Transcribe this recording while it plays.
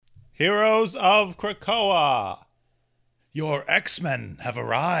Heroes of Krakoa, your X-Men have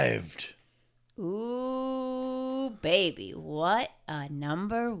arrived. Ooh, baby, what a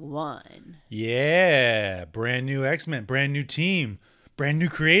number one. Yeah, brand new X-Men, brand new team, brand new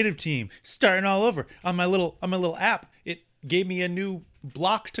creative team, starting all over. On my little app, it gave me a new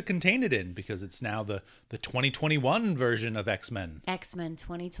block to contain it in because it's now the 2021 version of X-Men. X-Men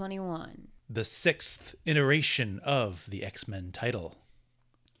 2021. The 6th iteration of the X-Men title.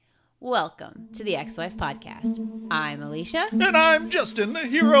 Welcome to the Ex-Wife Podcast. I'm Alicia. And I'm Justin, the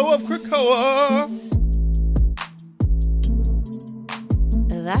hero of Krakoa.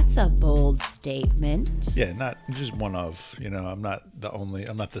 That's a bold statement. Yeah, not just one of, I'm not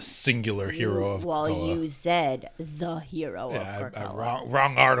the singular hero of Krakoa. Well, you said the hero of Krakoa.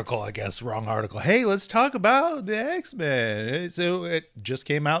 Wrong article, I guess. Wrong article. Hey, let's talk about the X-Men. So it just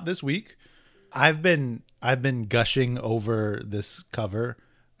came out this week. I've been gushing over this cover.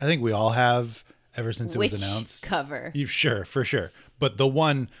 I think we all have ever since it was announced. Which cover? For sure. But the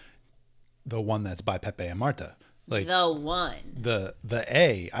one that's by Pepe and Marta. Like the one. The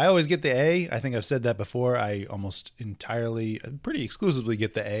A. I always get the A. I think I've said that before. I almost pretty exclusively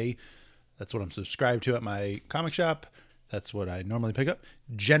get the A. That's what I'm subscribed to at my comic shop. That's what I normally pick up.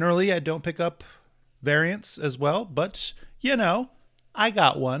 Generally, I don't pick up variants as well, but I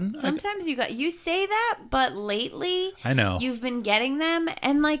got one. Sometimes you say that, but lately I know you've been getting them,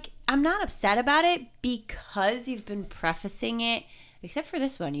 and I'm not upset about it because you've been prefacing it. Except for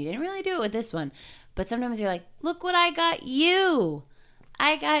this one, you didn't really do it with this one. But sometimes you're like, "Look what I got you!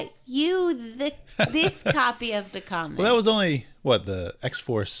 I got you this copy of the comic." Well, that was only the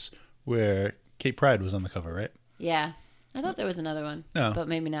X-Force where Kate Pryde was on the cover, right? Yeah. I thought there was another one, no. But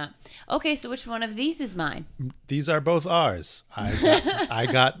maybe not. Okay, so which one of these is mine? These are both ours. I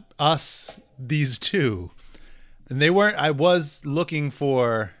got us these two, and they weren't. I was looking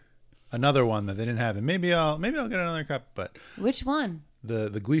for another one that they didn't have, and maybe I'll get another cup. But which one? The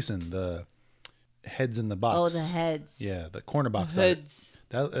Gleason, the heads in the box. Oh, the heads. Yeah, the corner box. Heads.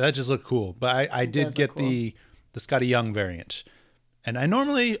 That just looked cool. But I did get cool. the Scotty Young variant. And I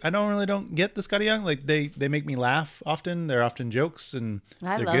don't get the Scotty Young. Like they make me laugh often. They're often jokes and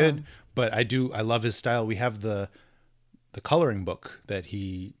they're good. Him. But I love his style. We have the coloring book that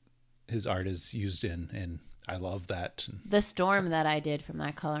his art is used in, and I love that. The storm that I did from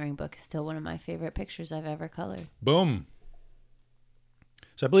that coloring book is still one of my favorite pictures I've ever colored. Boom.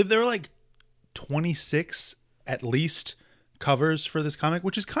 So I believe there were 26 at least covers for this comic,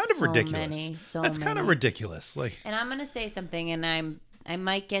 which is kind of ridiculous. That's kind of ridiculous. And I'm gonna say something, and I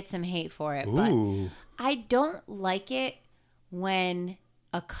might get some hate for it, Ooh. but I don't like it when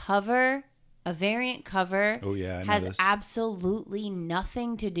a variant cover, has absolutely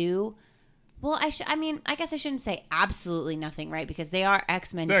nothing to do. Well, I guess I shouldn't say absolutely nothing, right? Because they are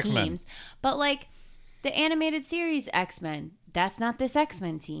X-Men teams, but the animated series X-Men, that's not this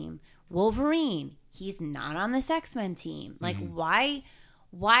X-Men team. Wolverine, he's not on this X-Men team. Why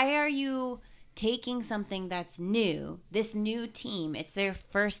are you taking something that's new, this new team, it's their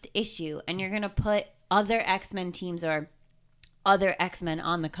first issue, and you're going to put other X-Men teams or other X-Men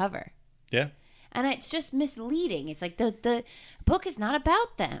on the cover? Yeah. And it's just misleading. It's like the book is not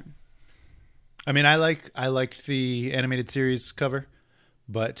about them. I mean, I liked the animated series cover,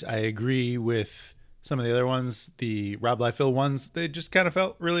 but I agree with some of the other ones, the Rob Liefeld ones, they just kind of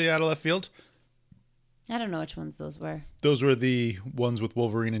felt really out of left field. I don't know which ones those were. Those were the ones with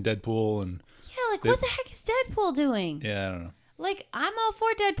Wolverine and Deadpool. And yeah, what the heck is Deadpool doing? Yeah, I don't know. I'm all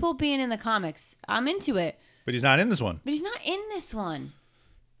for Deadpool being in the comics. I'm into it. But he's not in this one.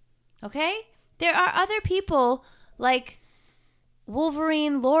 Okay? There are other people like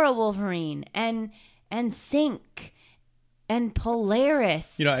Wolverine, Laura Wolverine, and Sync. And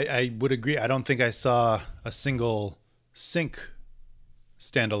Polaris. I would agree. I don't think I saw a single Sync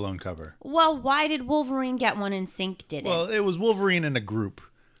standalone cover. Well, why did Wolverine get one and Sync didn't? Well, it was Wolverine in a group.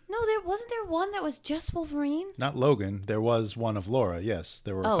 No, wasn't there one that was just Wolverine? Not Logan. There was one of Laura. Yes,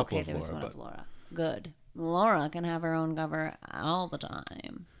 there were a couple of Laura. There was one of Laura. Good. Laura can have her own cover all the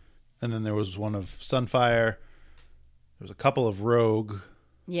time. And then there was one of Sunfire. There was a couple of Rogue.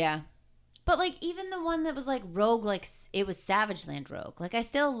 Yeah. But even the one that was Rogue, it was Savage Land Rogue. I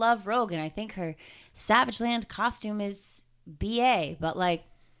still love Rogue, and I think her Savage Land costume is BA. But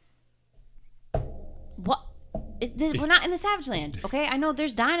what? We're not in the Savage Land, okay? I know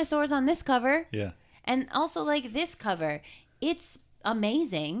there's dinosaurs on this cover. Yeah. And also this cover, it's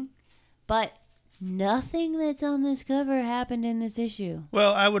amazing, but nothing that's on this cover happened in this issue.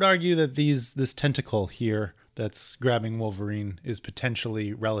 Well, I would argue that this tentacle here that's grabbing Wolverine is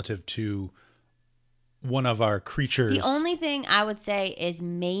potentially relative to one of our creatures. The only thing I would say is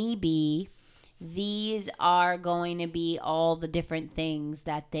maybe these are going to be all the different things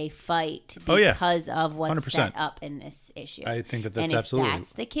that they fight because of what's 100%. Set up in this issue. I think that's and absolutely. If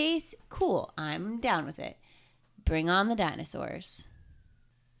that's the case, cool. I'm down with it. Bring on the dinosaurs.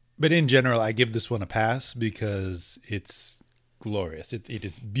 But in general, I give this one a pass because it's glorious. It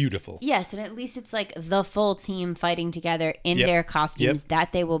is beautiful. Yes, and at least it's like the full team fighting together in their costumes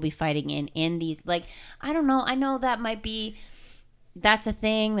that they will be fighting in these. Like, I don't know. I know that's a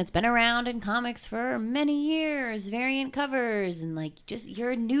thing that's been around in comics for many years, variant covers, and like, just,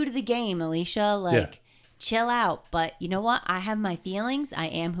 you're new to the game, Alicia. Like, chill out. But you know what? I have my feelings. I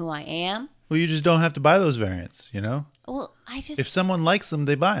am who I am. Well, you just don't have to buy those variants, you know? Well, if someone likes them,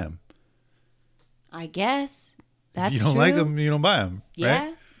 they buy them. I guess. That's true. If you don't like them, you don't buy them,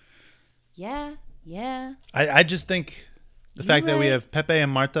 right? Yeah. I just think the fact that we have Pepe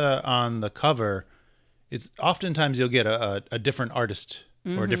and Marta on the cover, it's oftentimes you'll get a different artist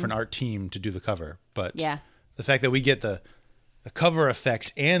or a different art team to do the cover. But the fact that we get the cover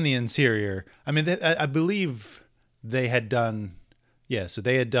effect and the interior, I mean, I believe they had done, so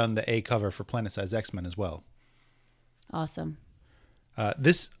they had done the A cover for Planet Size X-Men as well. Awesome.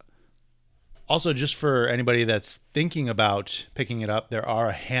 This, also, just for anybody that's thinking about picking it up, there are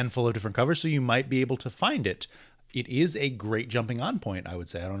a handful of different covers, so you might be able to find it. It is a great jumping on point, I would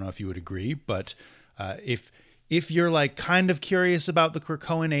say. I don't know if you would agree, but if you're like kind of curious about the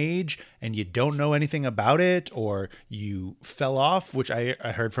Krakoan age and you don't know anything about it, or you fell off, which I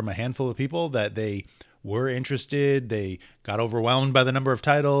heard from a handful of people that they were interested, they got overwhelmed by the number of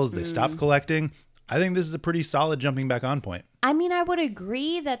titles, they stopped collecting. I think this is a pretty solid jumping back on point. I mean, I would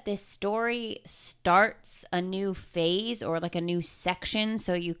agree that this story starts a new phase or like a new section.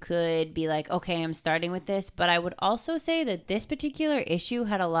 So you could be like, okay, I'm starting with this. But I would also say that this particular issue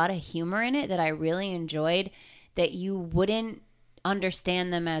had a lot of humor in it that I really enjoyed, that you wouldn't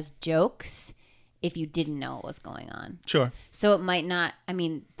understand them as jokes if you didn't know what was going on. Sure. So it might not, I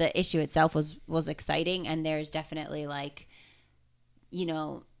mean, the issue itself was exciting. And there's definitely like, you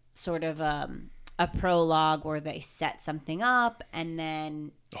know, sort of a prologue where they set something up, and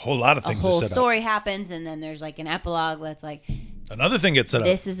then a whole lot of things. A whole story happens, and then there's like an epilogue that's like another thing gets set up.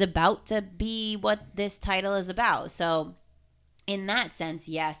 This is about to be what this title is about. So, in that sense,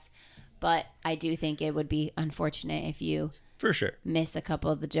 yes, but I do think it would be unfortunate if you for sure miss a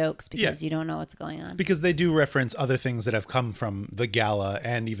couple of the jokes because you don't know what's going on. Because they do reference other things that have come from the gala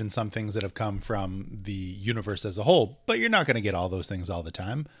and even some things that have come from the universe as a whole. But you're not going to get all those things all the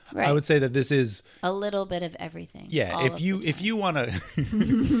time. Right. I would say that this is a little bit of everything. Yeah, if you want to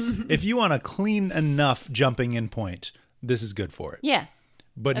if you want a clean enough jumping in point, this is good for it. Yeah.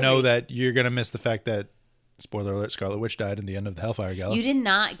 But know that you're going to miss the fact that, spoiler alert, Scarlet Witch died in the end of the Hellfire Gala. You did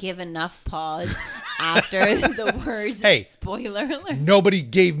not give enough pause after the words spoiler alert. Nobody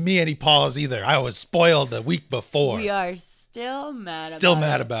gave me any pause either. I was spoiled the week before. We are still mad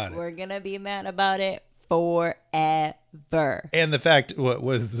about it. We're going to be mad about it forever. And the fact, what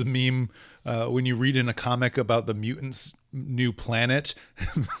was the meme when you read in a comic about the mutants' new planet?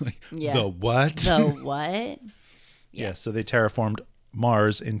 The what? The what? Yeah, so they terraformed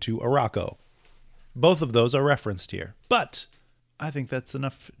Mars into Araco. Both of those are referenced here. But I think that's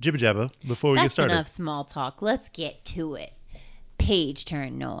enough jibba jabba before we get started. That's enough small talk. Let's get to it. Page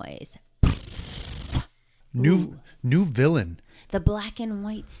turn noise. New villain. The black and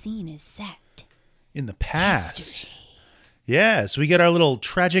white scene is set. In the past. History. Yeah, so we get our little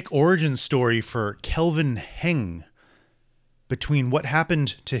tragic origin story for Kelvin Heng. Between what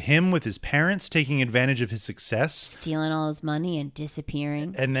happened to him with his parents taking advantage of his success, stealing all his money and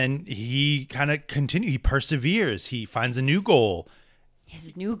disappearing, and then he kind of he perseveres, he finds a new goal.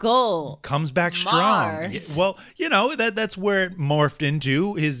 His new goal comes back Mars. Strong. Well, you know, that's where it morphed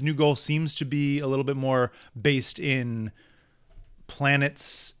into. His new goal seems to be a little bit more based in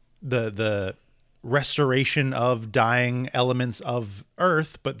planets, the restoration of dying elements of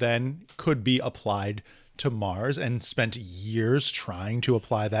Earth, but then could be applied to Mars, and spent years trying to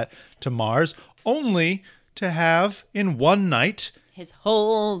apply that to Mars, only to have in one night his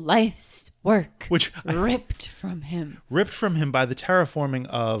whole life's work ripped from him by the terraforming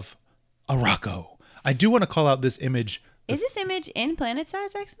of Araco. I do want to call out this image. Is this image in Planet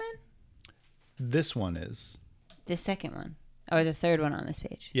Size X-Men? This one is. The second one, or the third one on this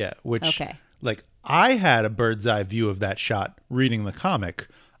page. Yeah, which like I had a bird's eye view of that shot reading the comic.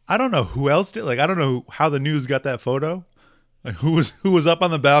 I don't know who else did. Like, I don't know how the news got that photo. Like, who was up on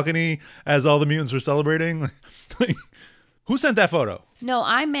the balcony as all the mutants were celebrating? Like, who sent that photo? No,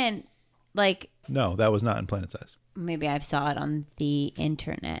 I meant like. No, that was not in Planet Size. Maybe I saw it on the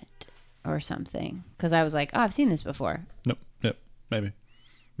internet. or something. Because I was like, oh, I've seen this before. Nope. Maybe.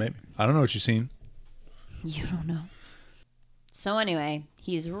 I don't know what you've seen. You don't know. So anyway,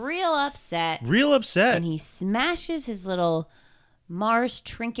 he's real upset. And he smashes his little Mars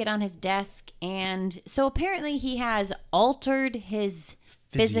trinket on his desk. And so apparently he has altered his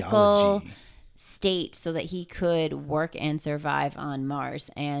physical state so that he could work and survive on Mars.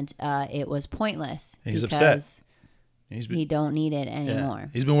 And it was pointless. He's upset. He don't need it anymore. Yeah.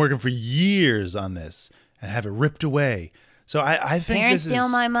 He's been working for years on this and have it ripped away. So I think Parents steal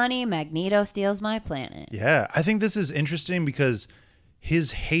my money. Magneto steals my planet. Yeah, I think this is interesting because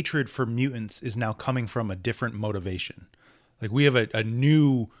his hatred for mutants is now coming from a different motivation. Like we have a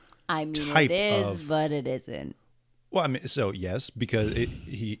new type it is, of, but it isn't. Well, I mean, so yes, because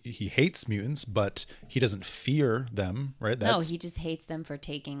he hates mutants, but he doesn't fear them, right? No, he just hates them for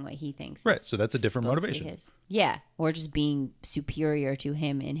taking what he thinks. Right, so that's a different motivation. Yeah, or just being superior to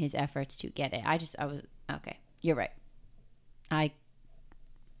him in his efforts to get it. I was okay. You're right. I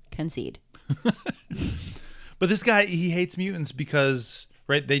concede. But this guy, he hates mutants because,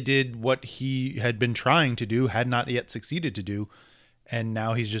 right, they did what he had been trying to do, had not yet succeeded to do, and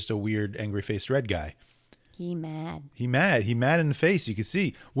now he's just a weird, angry-faced red guy. He mad. He mad in the face, you can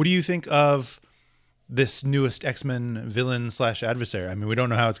see. What do you think of this newest X-Men villain/adversary? I mean, we don't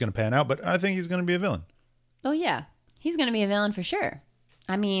know how it's going to pan out, but I think he's going to be a villain. Oh, yeah. He's going to be a villain for sure.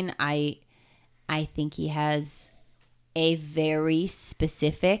 I mean, I think he has a very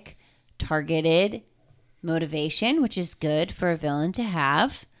specific, targeted motivation, which is good for a villain to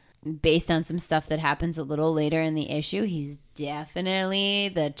have. Based on some stuff that happens a little later in the issue, he's definitely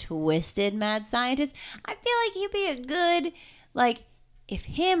the twisted mad scientist. I feel like he'd be a good, like, if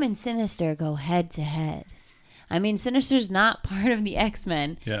him and Sinister go head to head. I mean, Sinister's not part of the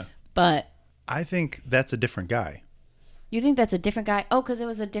X-Men. Yeah. But I think that's a different guy. You think that's a different guy? Oh, because it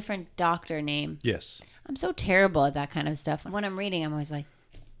was a different doctor name. Yes. I'm so terrible at that kind of stuff. When I'm reading, I'm always like,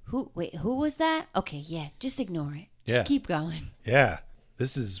 who was that? Okay, yeah, just ignore it. Just keep going. Yeah.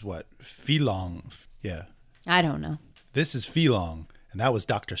 This is what? Filong. Yeah. I don't know. This is Filong, and that was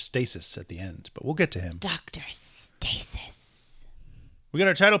Dr. Stasis at the end, but we'll get to him. Dr. Stasis. We got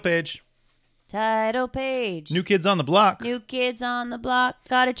our title page. Title page. New Kids on the Block. New Kids on the Block.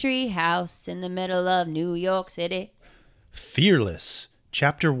 Got a tree house in the middle of New York City. Fearless.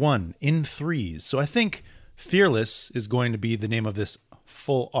 Chapter 1 in threes. So I think Fearless is going to be the name of this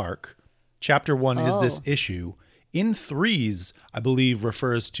full arc. Chapter 1 is this issue. In threes, I believe,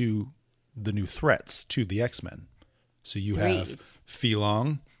 refers to the new threats to the X-Men. So you have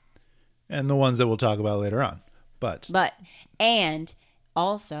Filong and the ones that we'll talk about later on. And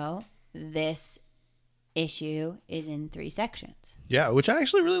also this issue is in 3 sections. Yeah, which I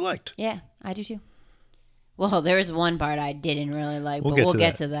actually really liked. Yeah, I do too. Well, there was one part I didn't really like, but we'll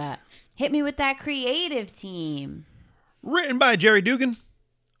get to that. Hit me with that creative team. Written by Jerry Dugan.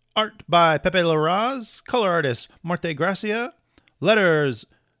 Art by Pepe Larraz. Color artist Marte Gracia. Letters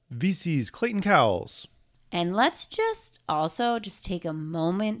VC's Clayton Cowles. And let's just take a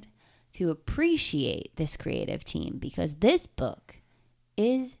moment to appreciate this creative team, because this book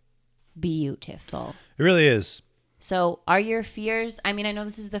is beautiful. It really is. So are your fears, I mean, I know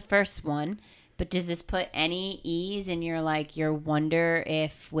this is the first one, but does this put any ease in your wonder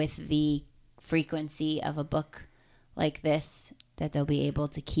if with the frequency of a book like this that they'll be able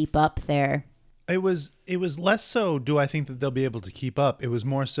to keep up their... It was less so, do I think that they'll be able to keep up? It was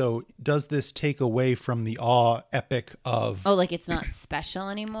more so, does this take away from the awe epic of... Oh, like it's not special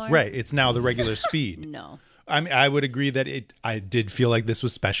anymore? Right. It's now the regular speed. No. I mean, I would agree that I did feel like this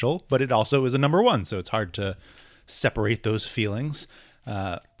was special, but it also is a number 1, so it's hard to separate those feelings.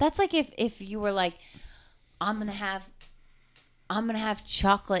 That's like if you were like, I'm gonna have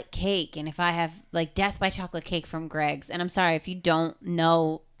chocolate cake, and if I have like Death by Chocolate Cake from Greg's, and I'm sorry if you don't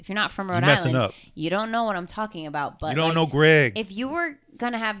know, if you're not from Rhode Island, you don't know what I'm talking about. But you don't know Greg. If you were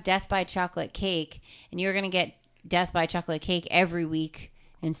gonna have Death by Chocolate Cake, and you were gonna get Death by Chocolate Cake every week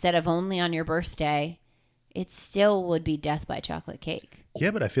instead of only on your birthday, it still would be Death by Chocolate Cake.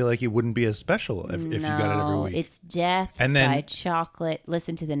 Yeah, but I feel like it wouldn't be as special if you got it every week. It's Death by Chocolate.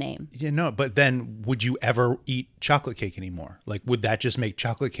 Listen to the name. Yeah, no, but then would you ever eat chocolate cake anymore? Like, would that just make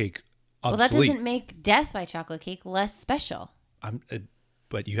chocolate cake obsolete? Well, that doesn't make Death by Chocolate Cake less special.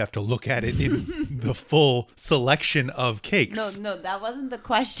 But you have to look at it in the full selection of cakes. No, that wasn't the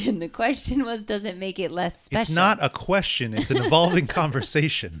question. The question was, does it make it less special? It's not a question. It's an evolving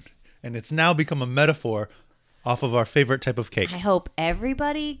conversation. And it's now become a metaphor off of our favorite type of cake. I hope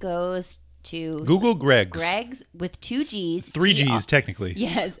everybody goes to... Google Greg's. Greg's with 2 G's. 3 G's, technically.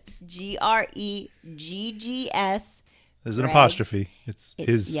 Yes. GREGGS There's an apostrophe. It's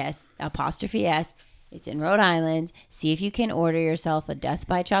his. Yes, apostrophe S. It's in Rhode Island. See if you can order yourself a Death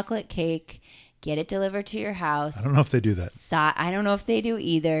by Chocolate cake. Get it delivered to your house. I don't know if they do that. I don't know if they do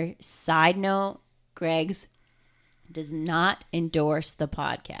either. Side note, Greg's does not endorse the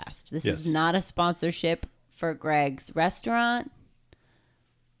podcast. This is not a sponsorship for Greg's restaurant,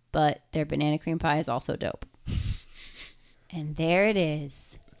 but their banana cream pie is also dope. And there it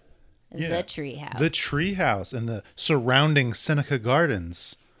is. The treehouse. The treehouse and the surrounding Seneca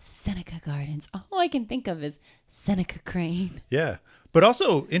Gardens. Seneca Gardens. All I can think of is Seneca Crane. Yeah. But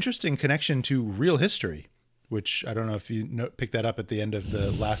also interesting connection to real history, which I don't know if you picked that up at the end of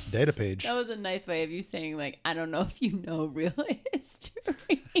the last data page. That was a nice way of you saying, like, I don't know if you know real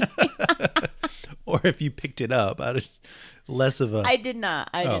history. Or if you picked it up. Less of a... I did not.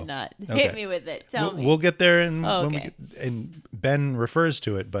 I did not. Okay. Hit me with it. Tell me. We'll get there and Ben refers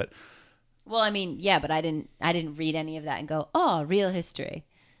to it, but... Well, I mean, yeah, but I didn't read any of that and go, oh, real history.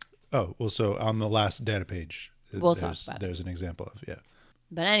 Oh, well, so on the last data page, talk about there's an example of,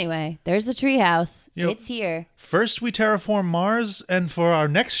 But anyway, there's the treehouse. It's here. First we terraform Mars, and for our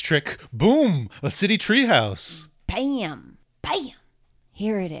next trick, boom, a city treehouse. Bam. Bam.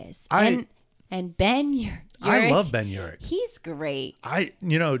 Here it is. And Ben Urich. I love Ben Urich. He's great.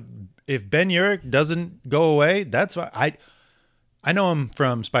 If Ben Urich doesn't go away, that's fine. I know him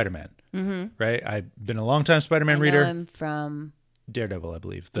from Spider-Man, right? I've been a long time Spider-Man reader. I know him from... Daredevil, I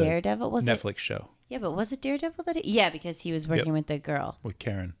believe. Daredevil? Was it Netflix show. Yeah, but was it Daredevil that Yeah, because he was working with the girl. With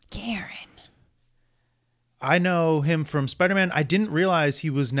Karen. I know him from Spider-Man. I didn't realize he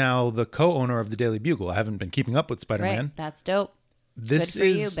was now the co-owner of the Daily Bugle. I haven't been keeping up with Spider-Man. Right, that's dope. This Good for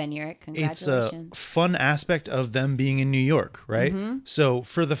you, Ben Urich. Congratulations. It's a fun aspect of them being in New York, right? Mm-hmm. So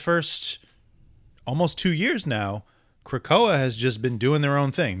for the first almost 2 years now, Krakoa has just been doing their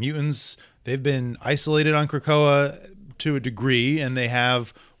own thing. Mutants, they've been isolated on Krakoa to a degree, and they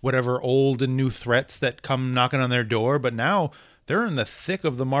have whatever old and new threats that come knocking on their door, but now they're in the thick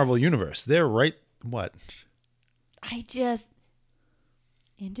of the Marvel Universe. They're right... What? Into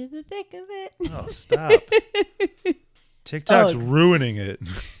the thick of it. Oh, stop. TikTok's ruining it.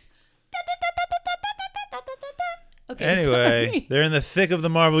 Okay, anyway, they're in the thick of the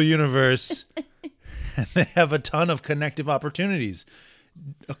Marvel Universe, and they have a ton of connective opportunities.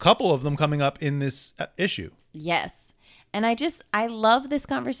 A couple of them coming up in this issue. Yes. And I love this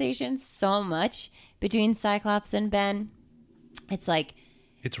conversation so much between Cyclops and Ben. It's like...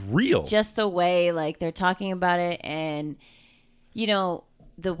 It's real. Just the way, like, they're talking about it, and,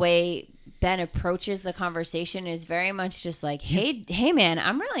 the way Ben approaches the conversation is very much just like, hey, man,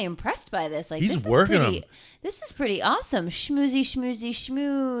 I'm really impressed by this. Like, he's working them. This is pretty awesome. Schmoozy, schmoozy,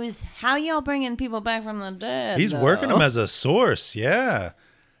 schmooze. How y'all bringing people back from the dead? He's working them as a source. Yeah.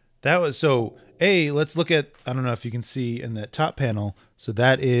 That was so... Hey, let's look at, I don't know if you can see in that top panel. So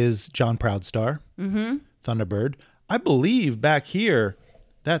that is John Proudstar, Thunderbird. I believe back here,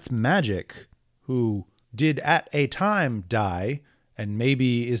 that's Magic, who did at a time die and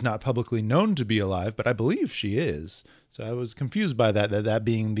maybe is not publicly known to be alive, but I believe she is. So I was confused by that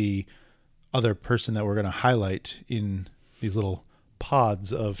being the other person that we're going to highlight in these little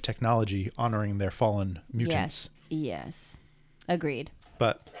pods of technology honoring their fallen mutants. Yes. Agreed.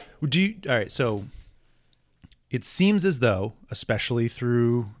 But all right, so it seems as though, especially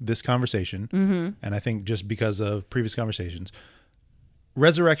through this conversation, and I think just because of previous conversations,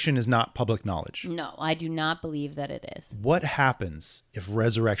 resurrection is not public knowledge. No, I do not believe that it is. What happens if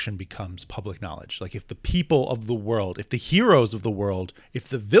resurrection becomes public knowledge? Like if the people of the world, if the heroes of the world, if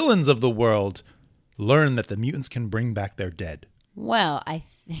the villains of the world learn that the mutants can bring back their dead? Well, I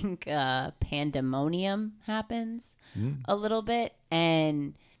think pandemonium happens a little bit,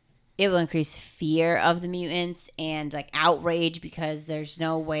 and it will increase fear of the mutants and like outrage because there's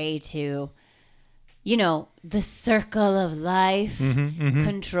no way to, the circle of life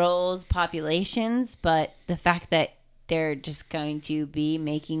controls populations, but the fact that they're just going to be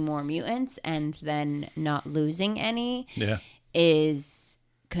making more mutants and then not losing any is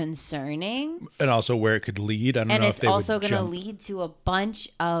concerning, and also where it could lead. I don't know if they would. And it's also going to lead to a bunch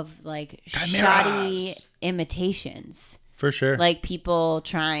of like shoddy imitations, for sure. Like people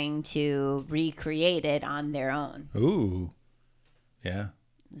trying to recreate it on their own. Ooh, yeah.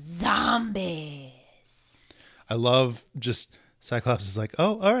 Zombies. I love just Cyclops is like,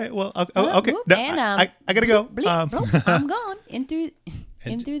 oh, all right, well, okay, no, and, I gotta go. I'm gone in through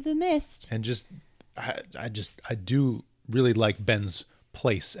the mist. And just, I do really like Ben's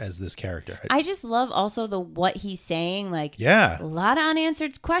place as this character. I just love also what he's saying. Like, a lot of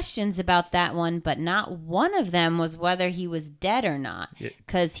unanswered questions about that one, but not one of them was whether he was dead or not,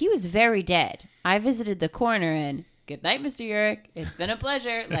 because he was very dead. I visited the corner, and good night, Mr. Urich. It's been a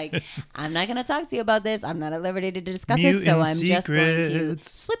pleasure. Like, I'm not going to talk to you about this. I'm not at liberty to discuss it. So I'm just going to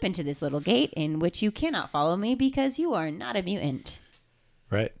slip into this little gate in which you cannot follow me because you are not a mutant.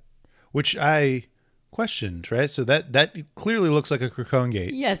 Right. Which I questioned, right? So that clearly looks like a Krakoan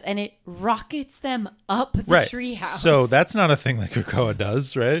gate. Yes, and it rockets them up the treehouse. So that's not a thing that Krakoa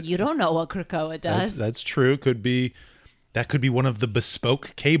does, right? You don't know what Krakoa does. That's true. That could be one of the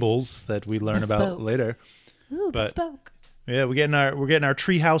bespoke cables that we learn about later. Ooh, bespoke. Yeah, we're getting our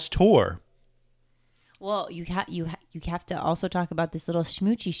treehouse tour. Well, you have to also talk about this little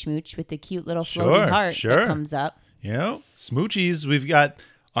smoochy smooch with the cute little floating heart that comes up. You know, smoochies. We've got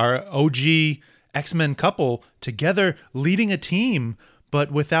our OG X-Men couple together leading a team, but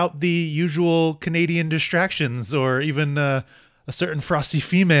without the usual Canadian distractions or even a certain frosty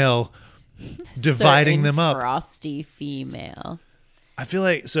female dividing them up. Frosty female. I feel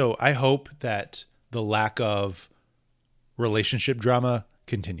like, so I hope that the lack of relationship drama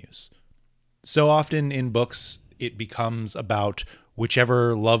continues. So often in books, it becomes about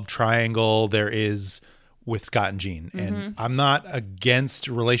whichever love triangle there is with Scott and Jean. And I'm not against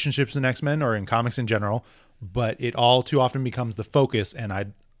relationships in X-Men or in comics in general, but it all too often becomes the focus. And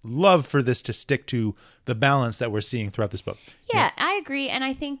I'd love for this to stick to the balance that we're seeing throughout this book. Yeah, I agree. And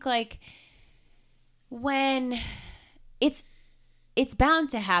I think like when it's bound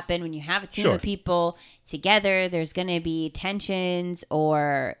to happen when you have a team of people together, there's going to be tensions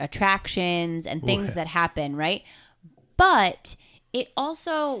or attractions and things that happen, right? But it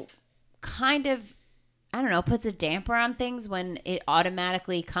also kind of, I don't know, puts a damper on things when it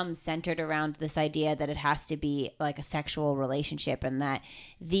automatically comes centered around this idea that it has to be like a sexual relationship and that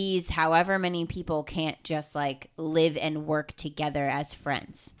these however many people can't just like live and work together as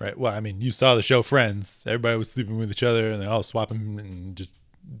friends. Right. Well, I mean, you saw the show Friends. Everybody was sleeping with each other and they all swapping and just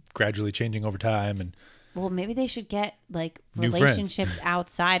gradually changing over time. And well, maybe they should get like relationships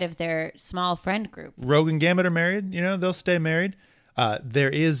outside of their small friend group. Rogue and Gambit are married. You know, they'll stay married. There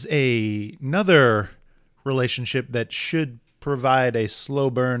is another relationship that should provide a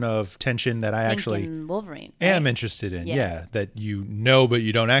slow burn of tension that I actually Wolverine, am interested in. Yeah, that you know, but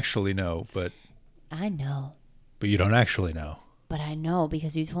you don't actually know. But I know. But you don't actually know. But I know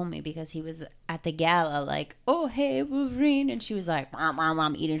because you told me because he was at the gala like, oh, hey, Wolverine. And she was like,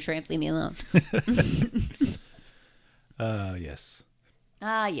 Mom, eating shrimp. Leave me alone. Yes.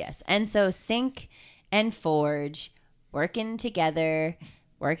 Yes. And so Sync and Forge working together,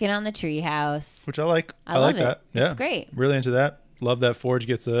 working on the treehouse. Which I like. I like that. Yeah. It's great. Really into that. Love that Forge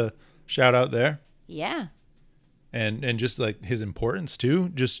gets a shout out there. Yeah. And just like his importance too.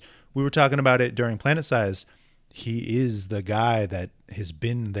 Just, we were talking about it during Planet Size. He is the guy that has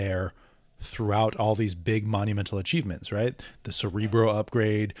been there throughout all these big monumental achievements, right? The Cerebro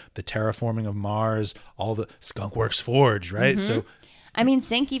upgrade, the terraforming of Mars, all the Skunkworks Forge, right? So, I mean,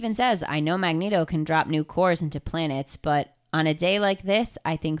 Sync even says, I know Magneto can drop new cores into planets, but on a day like this,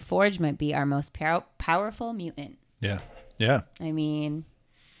 I think Forge might be our most powerful mutant. Yeah. Yeah. I mean,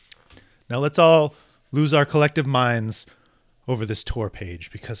 now let's all lose our collective minds over this tour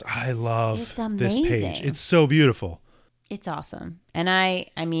page because I love this page. It's so beautiful. It's awesome. And I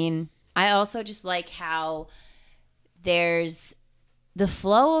mean, I also just like how there's the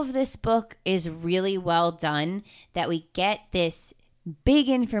flow of this book is really well done, that we get this big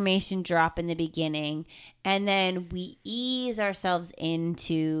information drop in the beginning and then we ease ourselves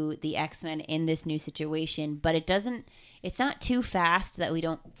into the X-Men in this new situation, but it's not too fast that we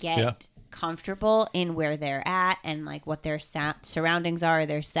don't get comfortable in where they're at and like what their surroundings are,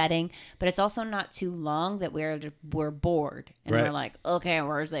 their setting, but it's also not too long that we're bored and we're like, okay,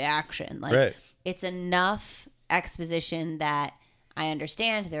 where's the action? Like it's enough exposition that I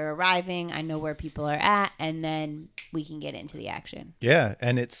understand they're arriving, I know where people are at, and then we can get into the action. Yeah,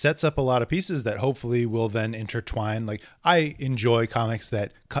 and it sets up a lot of pieces that hopefully will then intertwine. Like, I enjoy comics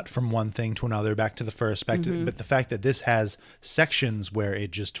that cut from one thing to another, back to the first, back to, but the fact that this has sections where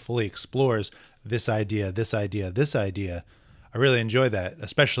it just fully explores this idea, this idea, this idea, I really enjoy that,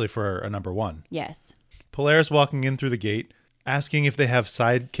 especially for a number one. Yes. Polaris walking in through the gate, asking if they have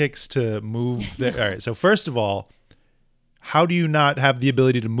sidekicks to move their... All right, so first of all, how do you not have the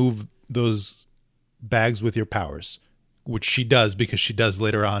ability to move those bags with your powers? Which she does, because she does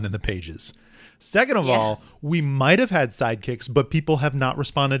later on in the pages. Second of all, we might have had sidekicks, but people have not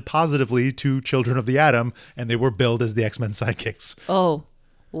responded positively to Children of the Atom, and they were billed as the X-Men sidekicks. Oh,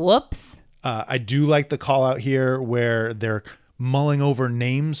 whoops. I do like the call out here where they're mulling over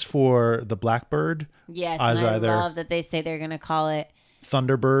names for the Blackbird. Yes, and I love that they say they're going to call it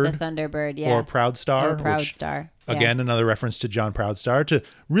Thunderbird. The Thunderbird, yeah. Or Proudstar. Or Proudstar. Again, another reference to John Proudstar to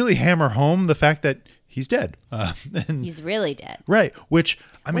really hammer home the fact that he's dead. He's really dead. Right. Which,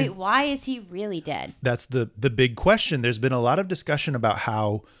 I mean... Wait, why is he really dead? That's the big question. There's been a lot of discussion about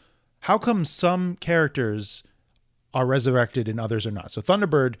how come some characters are resurrected and others are not. So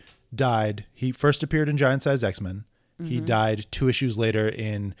Thunderbird died. He first appeared in Giant Size X-Men. He died 2 issues later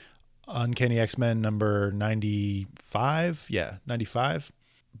in Uncanny X-Men number 95. Yeah, 95.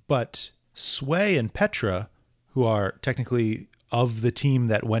 But Sway and Petra, who are technically of the team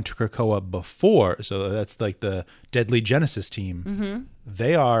that went to Krakoa before, so that's like the Deadly Genesis team,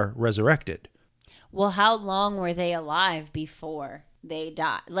 they are resurrected. Well, how long were they alive before they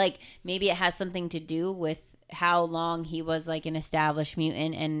died? Like, maybe it has something to do with how long he was like an established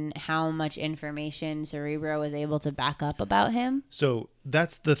mutant and how much information Cerebro was able to back up about him. So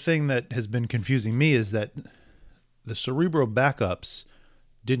that's the thing that has been confusing me, is that the Cerebro backups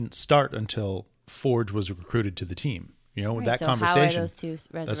didn't start until Forge was recruited to the team. You know, with that conversation. How are those two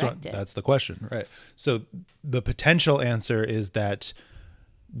resurrected? That's the question, right? So the potential answer is that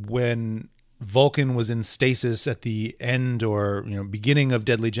when Vulcan was in stasis at the end or, you know, beginning of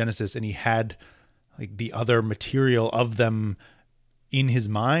Deadly Genesis, and he had like the other material of them in his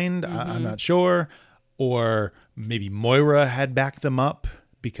mind, I'm not sure. Or maybe Moira had backed them up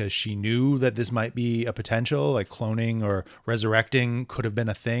because she knew that this might be a potential, like cloning or resurrecting could have been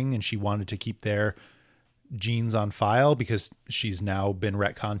a thing, and she wanted to keep their genes on file because she's now been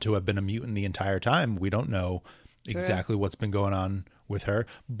retconned to have been a mutant the entire time. We don't know exactly what's been going on with her,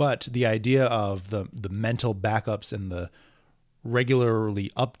 but the idea of the mental backups and the regularly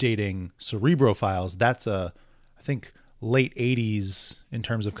updating Cerebro files, that's I think late 80s in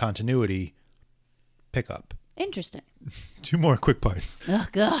terms of continuity pickup. Interesting. 2 more quick parts. Oh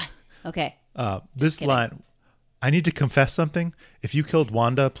God. Okay. This line, I need to confess something. If you killed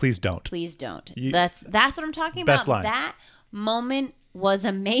Wanda, please don't. Please don't. That's what I'm talking about. Best line. That moment was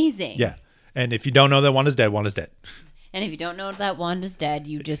amazing. Yeah. And if you don't know that Wanda's dead, Wanda's dead. And if you don't know that Wanda's dead,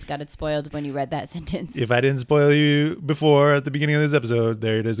 you just got it spoiled when you read that sentence. If I didn't spoil you before at the beginning of this episode,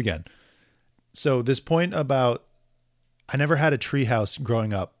 there it is again. So this point about, I never had a treehouse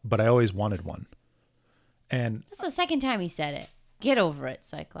growing up, but I always wanted one. And that's the second time he said it. Get over it,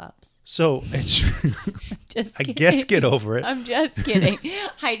 Cyclops. So it's, I guess get over it. I'm just kidding.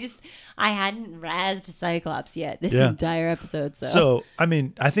 I hadn't razzed Cyclops yet this entire episode. So, I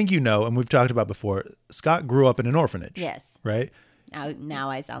mean, I think you know, and we've talked about before, Scott grew up in an orphanage. Yes. Right? Now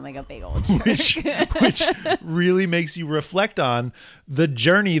I sound like a big old jerk. which really makes you reflect on the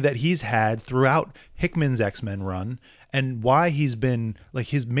journey that he's had throughout Hickman's X-Men run, and why he's been, like,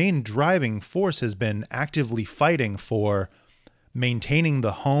 his main driving force has been actively fighting for maintaining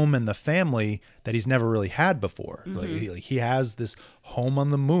the home and the family that he's never really had before. Like he has this home on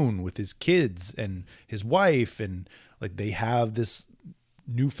the moon with his kids and his wife, and like they have this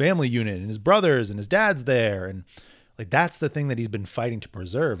new family unit, and his brothers and his dad's there, and like that's the thing that he's been fighting to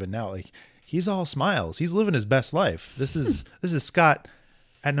preserve. And now like he's all smiles. He's living his best life. This is Scott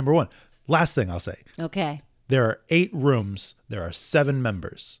at number 1. Last thing I'll say. Okay. There are 8 rooms. There are 7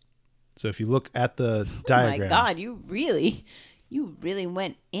 members. So if you look at the diagram. Oh my God, you really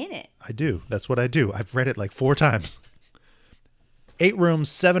went in it. I do. That's what I do. I've read it like 4 times. 8 rooms,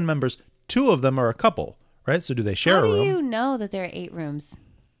 7 members. 2 of them are a couple, right? So do they share a room? How do you know that there are 8 rooms?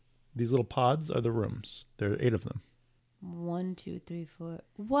 These little pods are the rooms. There are 8 of them. 1, 2, 3, 4.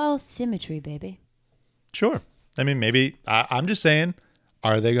 Well, symmetry, baby. Sure. I mean, maybe. I'm just saying,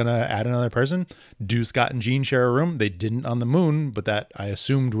 are they going to add another person? Do Scott and Jean share a room? They didn't on the moon, but that I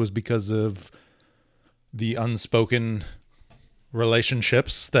assumed was because of the unspoken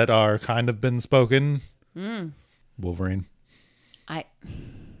relationships that are kind of been spoken. Wolverine.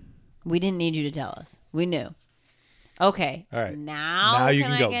 We didn't need you to tell us. We knew. Okay. All right. Now you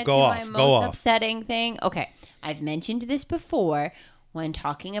can go. Go off. My most upsetting thing. Okay. I've mentioned this before when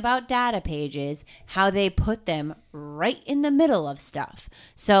talking about data pages, how they put them right in the middle of stuff.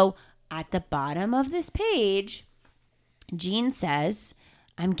 So at the bottom of this page, Jean says,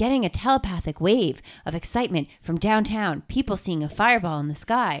 I'm getting a telepathic wave of excitement from downtown. People seeing a fireball in the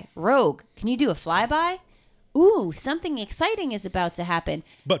sky. Rogue, can you do a flyby? Ooh, something exciting is about to happen.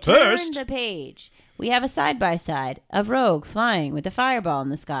 But Turn first, the page. We have a side-by-side of Rogue flying with a fireball in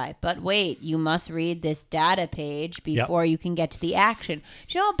the sky. But wait, you must read this data page before you can get to the action.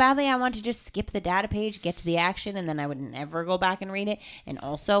 Do you know how badly I want to just skip the data page, get to the action, and then I would never go back and read it? And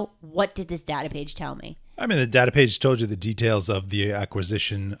also, what did this data page tell me? I mean, the data page told you the details of the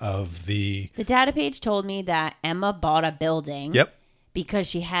acquisition of the... The data page told me that Emma bought a building. Yep. Because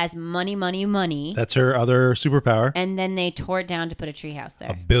she has money. That's her other superpower. And then they tore it down to put a treehouse there.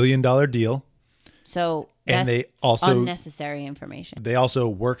 $1 billion deal. So that's they also unnecessary information. They also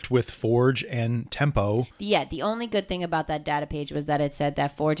worked with Forge and Tempo. Yeah, the only good thing about that data page was that it said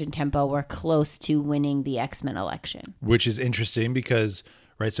that Forge and Tempo were close to winning the X-Men election. Which is interesting because,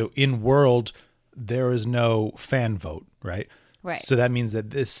 right, so in World, there is no fan vote, right? Right. So that means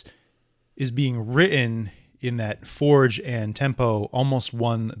that this is being written in that Forge and Tempo almost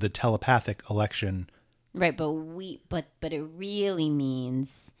won the telepathic election. Right, but it really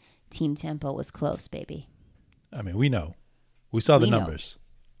means Team Tempo was close, baby. I mean, we know. We saw the numbers.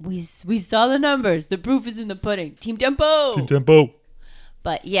 We saw the numbers. The proof is in the pudding. Team Tempo. Team Tempo.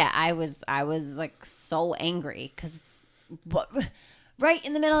 But yeah, I was like so angry because right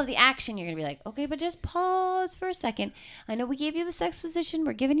in the middle of the action, you're going to be like, okay, but just pause for a second. I know we gave you this exposition.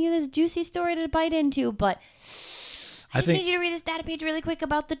 We're giving you this juicy story to bite into, but I just need you to read this data page really quick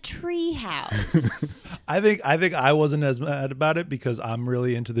about the treehouse. I think I wasn't as mad about it because I'm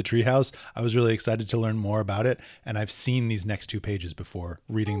really into the treehouse. I was really excited to learn more about it, and I've seen these next 2 pages before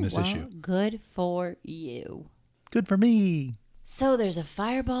reading this issue. Good for you. Good for me. So there's a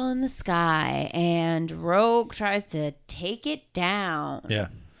fireball in the sky, and Rogue tries to take it down.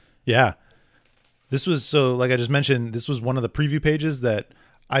 Yeah. This was, so like I just mentioned, this was one of the preview pages that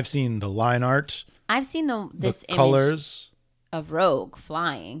I've seen the line art. I've seen this image colors of Rogue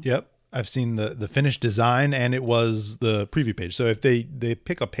flying. Yep. I've seen the finished design, and it was the preview page. So if they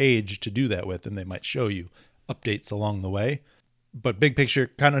pick a page to do that with, then they might show you updates along the way. But big picture,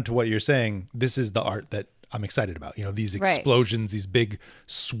 kind of to what you're saying, this is the art that I'm excited about. You know, these explosions, these big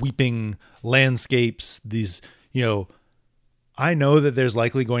sweeping landscapes, these, you know, I know that there's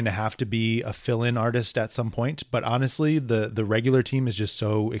likely going to have to be a fill-in artist at some point, but honestly, the regular team is just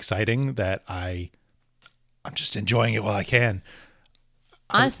so exciting that I'm just enjoying it while I can.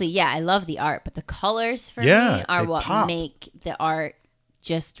 Honestly, yeah, I love the art, but the colors for me are what make the art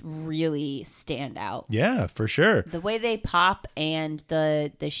just really stand out. Yeah, for sure. The way they pop and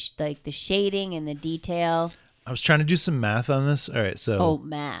the shading and the detail. I was trying to do some math on this. All right, so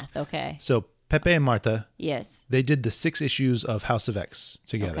math. Okay. So Pepe and Marta, yes, they did the 6 issues of House of X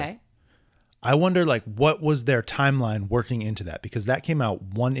together. Okay. I wonder, like, what was their timeline working into that? Because that came out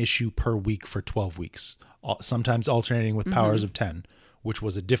 1 issue per week for 12 weeks, sometimes alternating with Powers of 10, which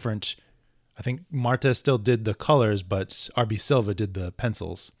was a different. I think Marta still did the colors, but RB Silva did the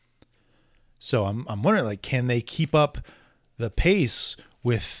pencils. So I'm wondering, like, can they keep up the pace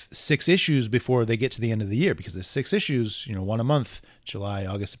with 6 issues before they get to the end of the year? Because there's 6 issues, you know, 1 a month: July,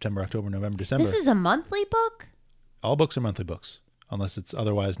 August, September, October, November, December. This is a monthly book? All books are monthly books, unless it's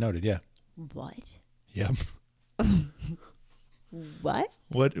otherwise noted. Yeah. What? Yep. What?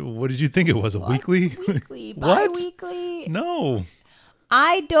 What did you think it was? Weekly? Weekly, bi-weekly? No.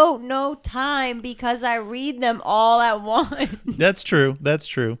 I don't know time because I read them all at once. That's true.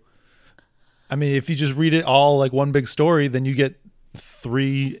 I mean, if you just read it all like one big story, then you get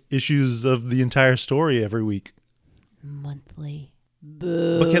 3 issues of the entire story every week. Monthly.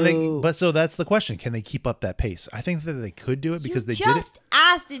 Boo. But so that's the question. Can they keep up that pace? I think that they could do it because they did it. You just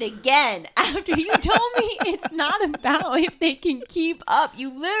asked it again after you told me it's not about if they can keep up. You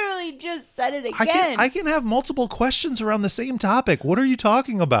literally just said it again. I can have multiple questions around the same topic. What are you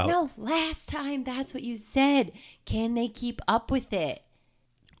talking about? No, last time that's what you said. Can they keep up with it?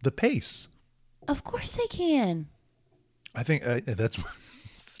 The pace. Of course they can. I think that's...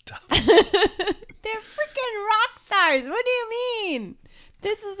 Stop. They're freaking rock stars. What do you mean?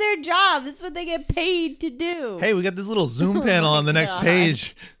 This is their job. This is what they get paid to do. Hey, we got this little Zoom panel on the next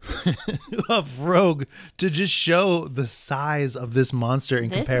page of Rogue to just show the size of this monster in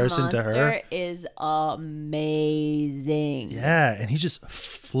comparison to her. This monster is amazing. Yeah, and he just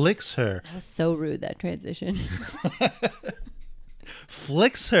flicks her. That was so rude, that transition.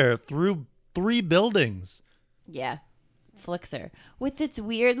 Flicks her through 3 buildings. Yeah. Flicks her with its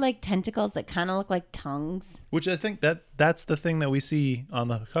weird like tentacles that kind of look like tongues, which I think that's the thing that we see on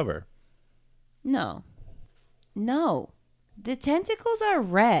the cover. No, the tentacles are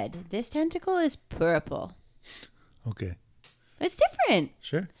red. This tentacle is purple. Okay, it's different.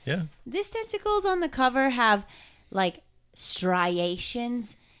 Sure. Yeah, this tentacles on the cover have like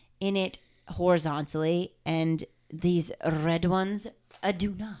striations in it horizontally, and these red ones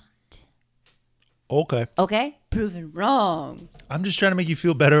do not. Okay. Proven wrong. I'm just trying to make you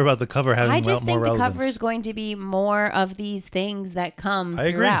feel better about the cover having more relevance. I just think the cover is going to be more of these things that come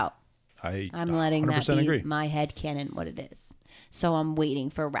throughout. I'm letting that be my headcanon what it is. So I'm waiting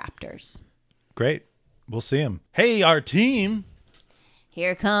for raptors. Great. We'll see them. Hey, our team.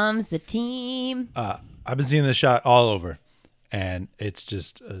 Here comes the team. I've been seeing this shot all over, and it's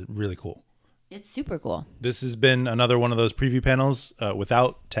just really cool. It's super cool. This has been another one of those preview panels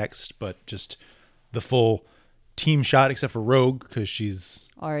without text, but just the full team shot except for Rogue because she's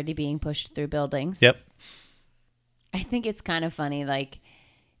already being pushed through buildings. Yep. I think it's kind of funny. Like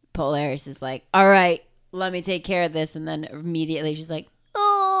Polaris is like, all right, let me take care of this. And then immediately she's like,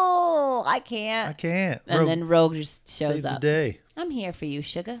 oh, I can't. And then Rogue just shows up. The day. I'm here for you,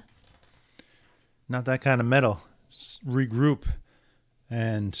 sugar. Not that kind of metal. Just regroup.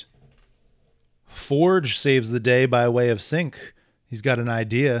 And Forge saves the day by way of sync. He's got an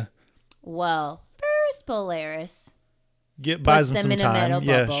idea. Well, first Polaris buys him some time.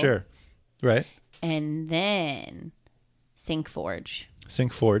 Yeah, sure. Right. And then Sync Forge.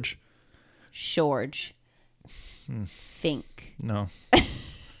 Shorge. Fink. No.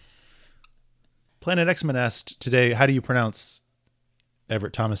 Planet X-Men asked today, how do you pronounce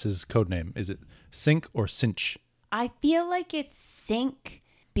Everett Thomas's code name? Is it Sync or Cinch? I feel like it's Sync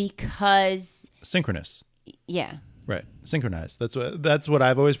because... Synchronous. Yeah. Right. Synchronized. That's what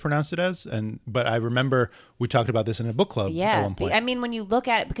I've always pronounced it as. But I remember we talked about this in a book club at one point. I mean, when you look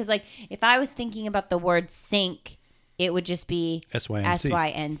at it, because like if I was thinking about the word sync, it would just be S-Y-N-C.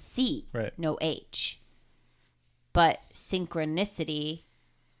 S-Y-N-C. Right. No H. But synchronicity...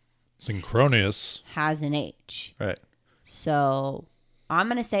 Synchronous. Has an H. Right. So I'm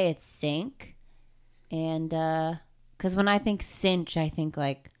going to say it's sync. And because when I think cinch, I think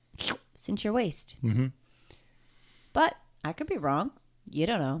like cinch your waist. Mm-hmm. But I could be wrong. You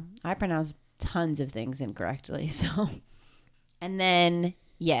don't know. I pronounce tons of things incorrectly. So, and then,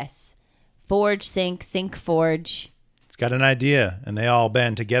 yes, Forge, Sync, Forge. It's got an idea, and they all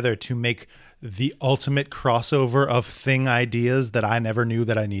band together to make the ultimate crossover of thing ideas that I never knew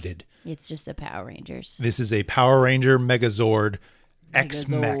that I needed. It's just a Power Rangers. This is a Power Ranger Megazord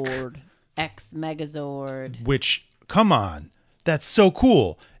X-Mech. X-Megazord. Which, come on, that's so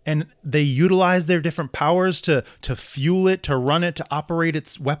cool. And they utilize their different powers to fuel it, to run it, to operate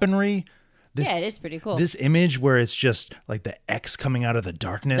its weaponry. It is pretty cool. This image where it's just like the X coming out of the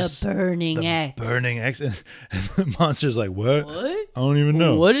darkness. The burning X. Burning X. And the monster's like, what? I don't even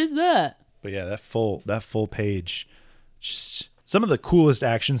know. What is that? But yeah, that full page. Just some of the coolest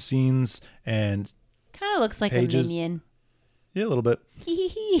action scenes and kind of looks like pages. A minion. Yeah, a little bit.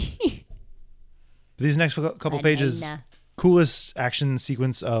 These next couple pages, coolest action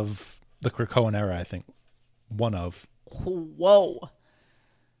sequence of the Krakoan era, I think. One of. Whoa.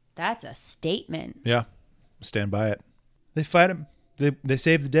 That's a statement. Yeah. Stand by it. They fight him. They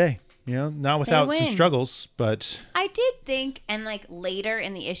save the day. You know, not without some struggles, but... I did think, and like later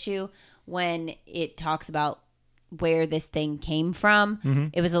in the issue, when it talks about where this thing came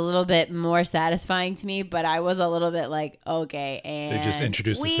from, it was a little bit more satisfying to me, but I was a little bit like, okay, and they just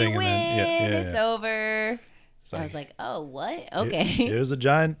introduced this thing win, and then it's over. So I was like, oh, what? Okay. Here's a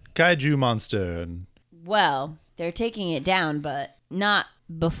giant kaiju monster. Well, they're taking it down, but not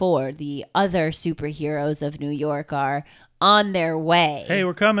before the other superheroes of New York are on their way. Hey,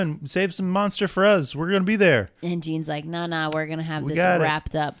 we're coming. Save some monster for us. We're going to be there. And Jean's like, nah, we're going to have this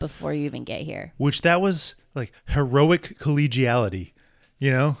wrapped up before you even get here. Which that was like heroic collegiality,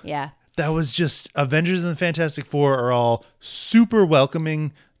 you know? Yeah. That was just Avengers and the Fantastic Four are all super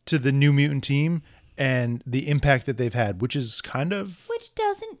welcoming to the New Mutant team and the impact that they've had, which is kind of... Which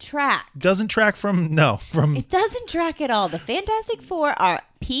doesn't track. Doesn't track from... It doesn't track at all. The Fantastic Four are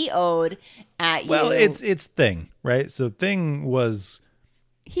PO'd at you. Well, it's Thing, right? So Thing was...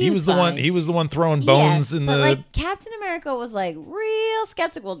 He was fine. He was the one throwing bones in the... like Captain America was like real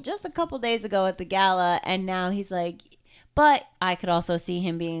skeptical just a couple days ago at the gala, and now he's like... But I could also see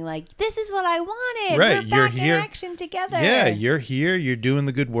him being like, this is what I wanted. Right. We're back in action together. Yeah, you're here. You're doing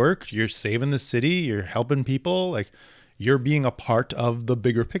the good work. You're saving the city. You're helping people. Like, you're being a part of the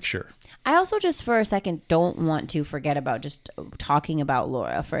bigger picture. I also just for a second don't want to forget about just talking about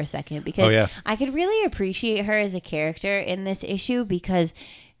Laura for a second. Because I could really appreciate her as a character in this issue because...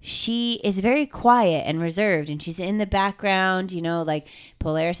 she is very quiet and reserved, and she's in the background, you know, like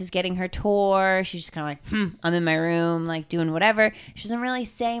Polaris is getting her tour. She's just kind of like, I'm in my room, like doing whatever. She doesn't really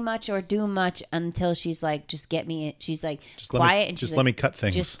say much or do much until she's like, just get me in. She's like just quiet and she's let me cut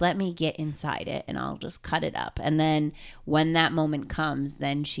things. Just let me get inside it and I'll just cut it up. And then when that moment comes,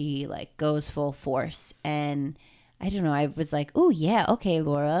 then she like goes full force. And I don't know, I was like, oh yeah, okay,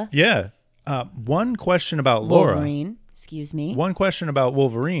 Laura. Yeah. One question about Laura. Wolverine. Excuse me. One question about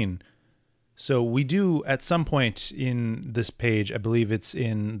Wolverine. So we do at some point in this page, I believe it's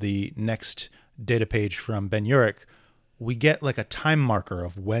in the next data page from Ben Urich, we get like a time marker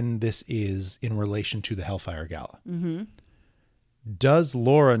of when this is in relation to the Hellfire Gala. Mm-hmm. Does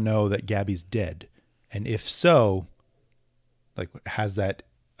Laura know that Gabby's dead? And if so, like, has that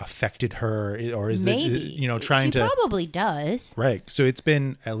affected her, or is maybe it, trying she to probably does. Right. So it's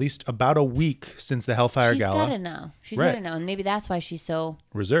been at least about a week since the Hellfire Gala. She's gotta know. She's gotta know, and maybe that's why she's so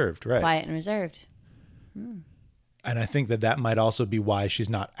reserved, right? Quiet and reserved. And I think that might also be why she's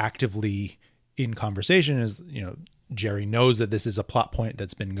not actively in conversation. Is Jerry knows that this is a plot point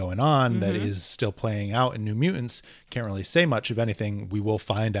that's been going on that is still playing out in New Mutants. Can't really say much of anything. We will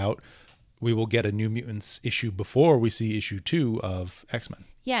find out. We will get a New Mutants issue before we see issue 2 of X-Men.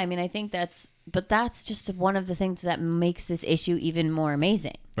 Yeah, I mean, I think that's just one of the things that makes this issue even more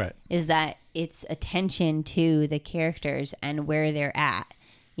amazing. Right. Is that it's attention to the characters and where they're at,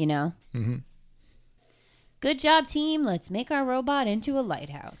 Mm-hmm. Good job, team. Let's make our robot into a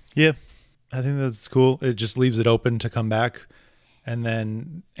lighthouse. Yeah, I think that's cool. It just leaves it open to come back and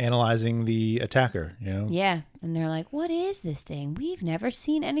then analyzing the attacker, Yeah, and they're like, what is this thing? We've never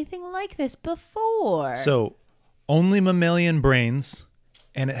seen anything like this before. So, only mammalian brains,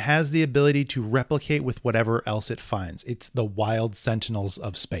 and it has the ability to replicate with whatever else it finds. It's the wild sentinels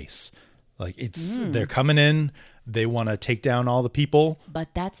of space. Like, they're coming in, they want to take down all the people. But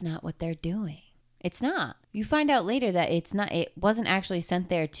that's not what they're doing. It's not. You find out later that it wasn't actually sent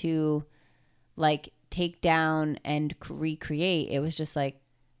there to, like, take down and recreate. It was just like,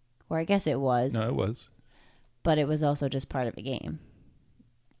 or I guess it was. No, it was. But it was also just part of a game.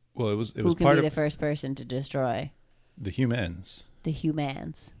 Well, it was Who can be the first person to destroy? The humans. The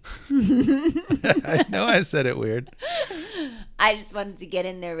humans. I know I said it weird. I just wanted to get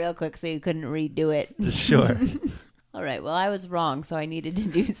in there real quick so you couldn't redo it. Sure. All right. Well, I was wrong, so I needed to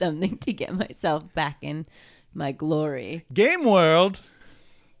do something to get myself back in my glory. Game World.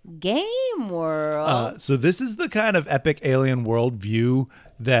 So this is the kind of epic alien world view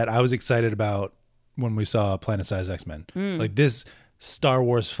that I was excited about when we saw Planet Size X-Men. Like this Star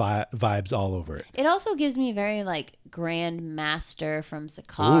Wars vibes all over it. It also gives me very like Grand Master from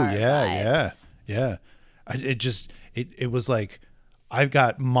Sakaar vibes. Yeah. It was like I've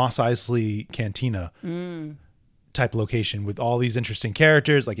got Mos Eisley Cantina type location with all these interesting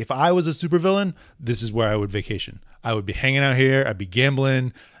characters. Like if I was a supervillain, this is where I would vacation. I would be hanging out here. I'd be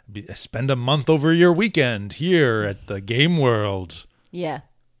gambling. Spend a month over your weekend here at the Game World. Yeah.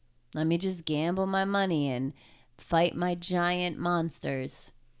 Let me just gamble my money and fight my giant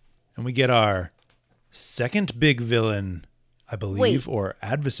monsters. And we get our second big villain, I believe, or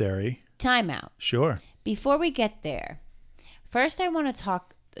adversary. Timeout. Sure. Before we get there, first I want to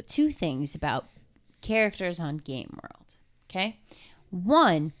talk 2 things about characters on Game World. Okay?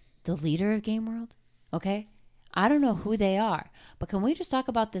 One, the leader of Game World. Okay? I don't know who they are, but can we just talk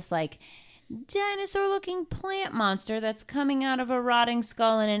about this like dinosaur-looking plant monster that's coming out of a rotting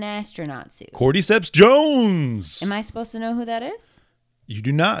skull in an astronaut suit? Cordyceps Jones. Am I supposed to know who that is? You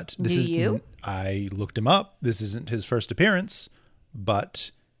do not. Do you? I looked him up. This isn't his first appearance,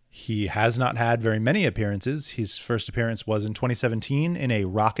 but he has not had very many appearances. His first appearance was in 2017 in a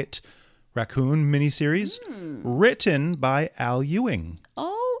Rocket Raccoon miniseries written by Al Ewing.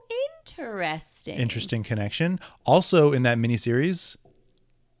 Oh, interesting. Interesting connection. Also in that miniseries,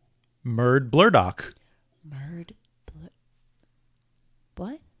 Murd Blurdock.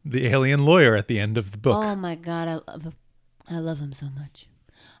 What? The alien lawyer at the end of the book. Oh my God, I love him so much.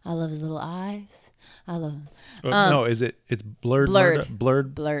 I love his little eyes. I love him. No, it's Blurred.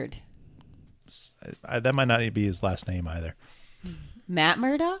 Blurred. That might not be his last name either. Matt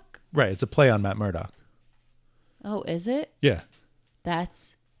Murdock? Right, it's a play on Matt Murdock. Oh, is it? Yeah.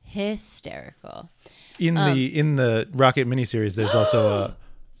 That's hysterical. In the Rocket miniseries, there's also a.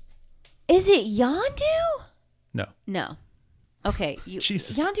 Is it Yondu? No. Okay,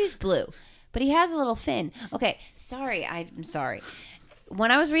 Yondu's blue, but he has a little fin. Okay, I'm sorry. When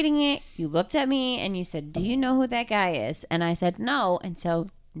I was reading it, you looked at me and you said, "Do you know who that guy is?" And I said, "No." And so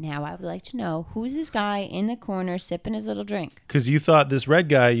now I would like to know, who's this guy in the corner sipping his little drink? Because you thought this red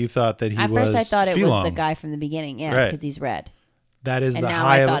guy, you thought that he was. At first, I thought it Phelan. was the guy from the beginning. Yeah, right. because he's red. That is and the now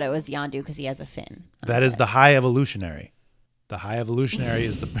high. I thought it was Yondu because he has a fin. That is the high evolutionary. The high evolutionary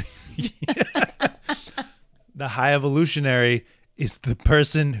is the. The high evolutionary is the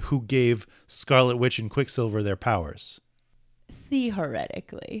person who gave Scarlet Witch and Quicksilver their powers.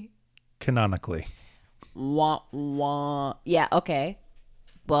 Theoretically. Canonically. Wah, wah. Yeah, okay.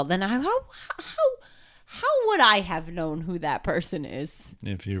 Well, then how would I have known who that person is?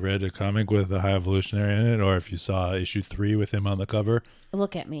 If you read a comic with a high evolutionary in it, or if you saw issue 3 with him on the cover.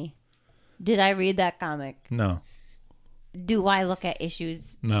 Look at me. Did I read that comic? No. Do I look at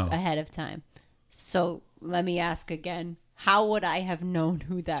issues No. ahead of time? So let me ask again. How would I have known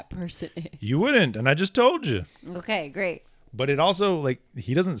who that person is? You wouldn't, and I just told you. Okay, great. But it also, like,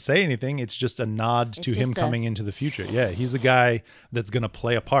 he doesn't say anything. It's just a nod to him coming into the future. Yeah, he's the guy that's going to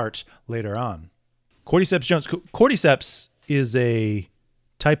play a part later on. Cordyceps jones. Cordyceps is a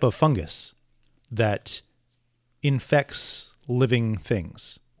type of fungus that infects living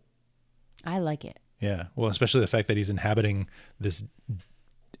things. I like it. Yeah, well, especially the fact that he's inhabiting this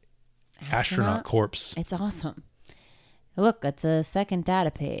astronaut corpse. It's awesome. Look, it's a second data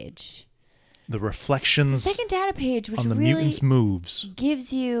page. The reflections second data page, which on the really mutants' moves,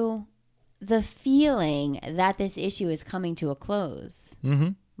 gives you the feeling that this issue is coming to a close. Mm-hmm.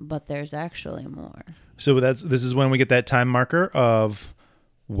 But there's actually more. So this is when we get that time marker of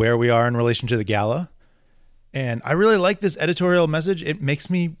where we are in relation to the gala. And I really like this editorial message. It makes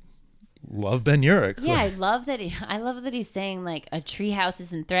me love Ben Urich. Yeah, I love that he's saying like a treehouse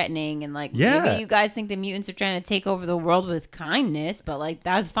isn't threatening, and like maybe you guys think the mutants are trying to take over the world with kindness, but like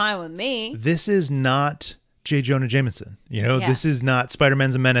that's fine with me. This is not J. Jonah Jameson. This is not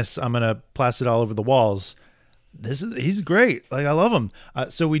Spider-Man's a menace. I'm gonna plaster it all over the walls. He's great. Like, I love him.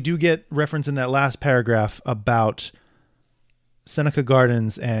 So we do get reference in that last paragraph about Seneca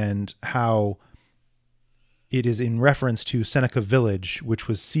Gardens and how it is in reference to Seneca Village, which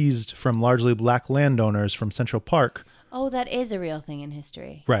was seized from largely black landowners from Central Park. Oh, that is a real thing in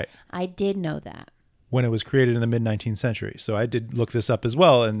history. Right. I did know that. When it was created in the mid-19th century. So I did look this up as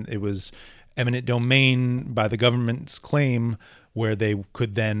well, and it was eminent domain by the government's claim, where they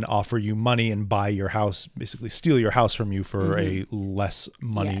could then offer you money and buy your house, basically steal your house from you for a less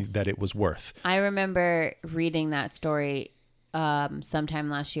money that it was worth. I remember reading that story sometime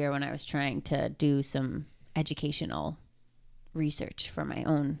last year when I was trying to do some educational research for my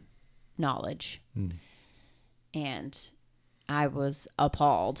own knowledge. And I was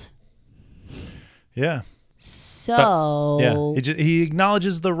appalled. Yeah. So he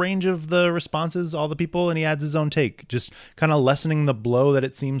acknowledges the range of the responses, all the people, and he adds his own take, just kind of lessening the blow that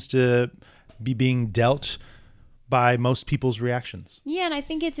it seems to be being dealt by most people's reactions. Yeah, and I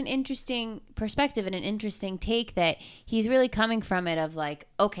think it's an interesting perspective and an interesting take that he's really coming from it of like,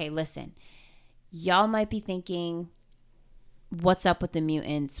 okay, listen, y'all might be thinking, what's up with the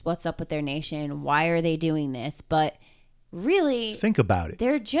mutants? What's up with their nation? Why are they doing this? But really, think about it.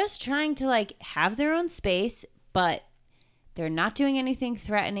 They're just trying to like have their own space, but they're not doing anything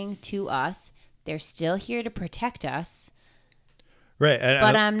threatening to us. They're still here to protect us. Right.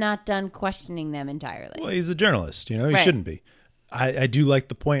 But I'm not done questioning them entirely. Well, he's a journalist, he shouldn't be. I do like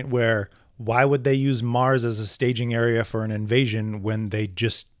the point where why would they use Mars as a staging area for an invasion when they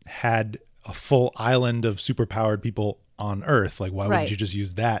just had a full island of superpowered people on Earth? Like, why wouldn't you just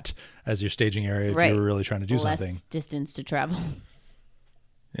use that as your staging area if you were really trying to do something? Less distance to travel.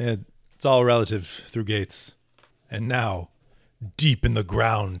 Yeah, it's all relative through Gates. And now, deep in the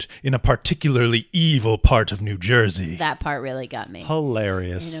ground, in a particularly evil part of New Jersey. That part really got me.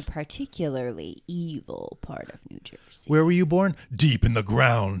 Hilarious. In a particularly evil part of New Jersey. Where were you born? Deep in the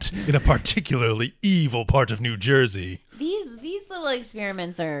ground, in a particularly evil part of New Jersey. These little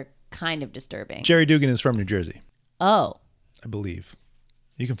experiments are kind of disturbing. Jerry Dugan is from New Jersey. Oh. I believe.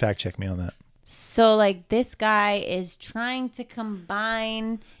 You can fact check me on that. So, like, this guy is trying to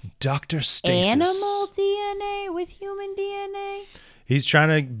combine Dr. Stasis. Animal DNA with human DNA? He's trying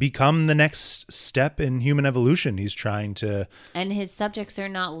to become the next step in human evolution. He's trying to... And his subjects are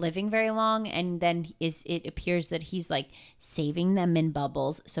not living very long, and then it appears that he's, like, saving them in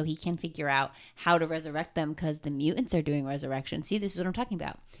bubbles so he can figure out how to resurrect them because the mutants are doing resurrection. See, this is what I'm talking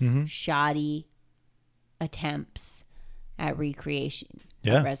about. Shoddy attempts at recreation,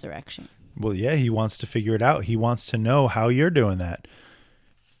 at resurrection. Well, yeah, he wants to figure it out. He wants to know how you're doing that.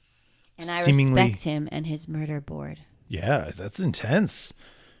 And I respect him and his murder board. Yeah, that's intense.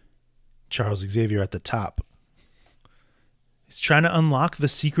 Charles Xavier at the top. He's trying to unlock the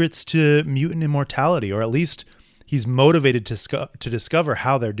secrets to mutant immortality, or at least he's motivated to discover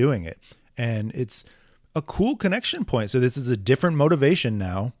how they're doing it. And it's a cool connection point. So this is a different motivation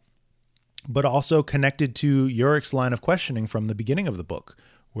now, but also connected to Urich's line of questioning from the beginning of the book,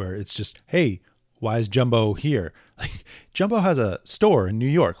 where it's just, hey, why is Jumbo here? Like, Jumbo has a store in New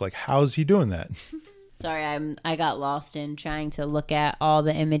York. Like, how's he doing that? Sorry, I got lost in trying to look at all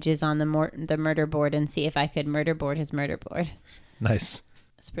the images on the murder board and see if I could murder board his murder board. Nice.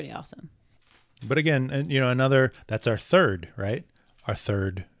 It's pretty awesome. But again, that's our third, right? Our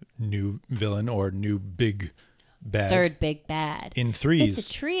third new villain or new big bad. Third big bad. In threes. It's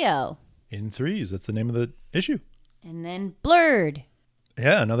a trio. In threes. That's the name of the issue. And then Blurred.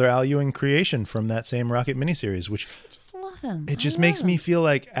 Yeah, another Al Ewing creation from that same Rocket miniseries, which I just love him. It just makes me feel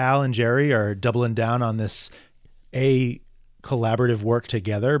like Al and Jerry are doubling down on this collaborative work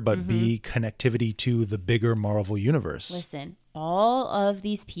together, but be connectivity to the bigger Marvel universe. Listen, all of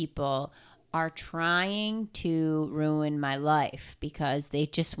these people are trying to ruin my life because they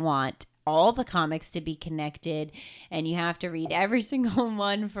just want all the comics to be connected and you have to read every single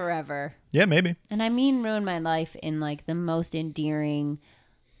one forever. Yeah, maybe. And I mean ruin my life in like the most endearing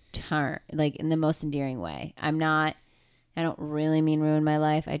like in the most endearing way. I don't really mean ruin my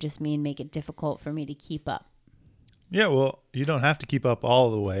life. I just mean make it difficult for me to keep up. Yeah, well, you don't have to keep up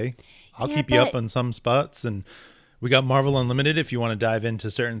all the way. I'll keep you up on some spots, and we got Marvel Unlimited if you want to dive into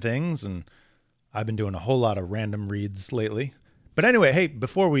certain things, and I've been doing a whole lot of random reads lately. But anyway, hey,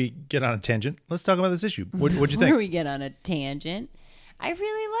 before we get on a tangent, let's talk about this issue. What'd you think? Before we get on a tangent, I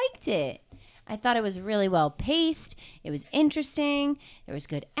really liked it. I thought it was really well paced. It was interesting. There was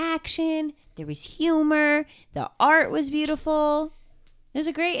good action. There was humor. The art was beautiful. It was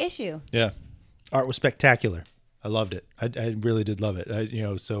a great issue. Yeah. Art was spectacular. I loved it. I really did love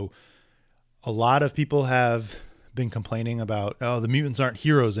it. So a lot of people have been complaining about, the mutants aren't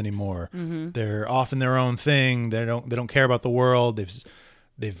heroes anymore. They're off in their own thing. They don't care about the world.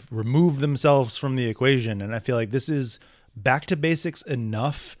 They've removed themselves from the equation. And I feel like this is back to basics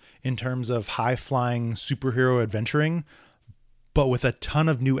enough in terms of high-flying superhero adventuring, but with a ton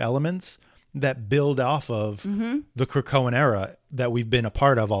of new elements that build off of the Krakoan era that we've been a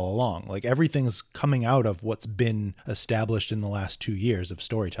part of all along. Like everything's coming out of what's been established in the last 2 years of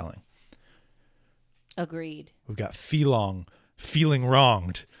storytelling. Agreed. We've got Feelong feeling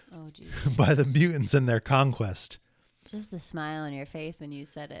wronged by the mutants and their conquest. Just the smile on your face when you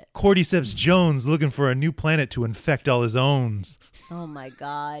said it. Cordyceps Jones looking for a new planet to infect all his owns. Oh my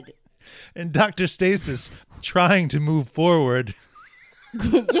God. And Dr. Stasis trying to move forward.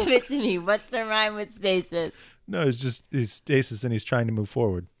 Give it to me. What's the rhyme with stasis? No, he's stasis and he's trying to move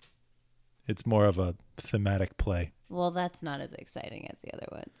forward. It's more of a thematic play. Well, that's not as exciting as the other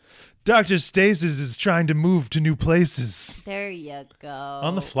ones. Dr. Stasis is trying to move to new places. There you go.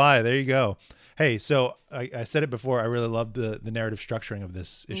 On the fly. There you go. Hey, so I said it before. I really loved the narrative structuring of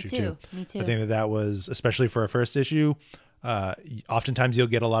this issue too. Me too. I think that was, especially for a first issue, oftentimes you'll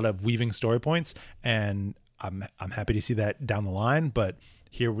get a lot of weaving story points, and I'm happy to see that down the line. But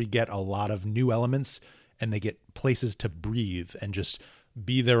here we get a lot of new elements, and they get places to breathe and just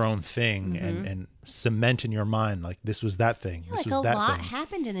be their own thing and cement in your mind like this was that thing. This was that thing. A lot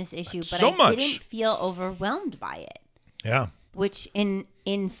happened in this issue, but I didn't feel overwhelmed by it. Yeah. Which in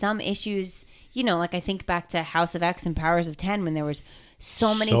some issues, like I think back to House of X and Powers of 10 when there was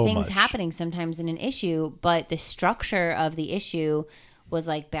so many things happening sometimes in an issue, but the structure of the issue was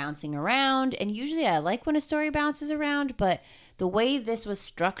like bouncing around. And usually I like when a story bounces around, but the way this was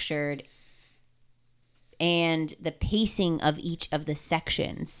structured and the pacing of each of the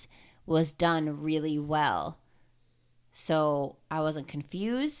sections was done really well. So I wasn't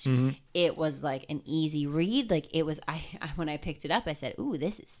confused. It was like an easy read. Like it was, when I picked it up, I said, ooh,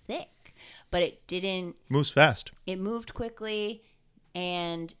 this is thick. But it didn't. Moves fast. It moved quickly.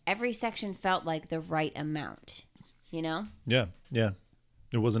 And every section felt like the right amount, Yeah. Yeah.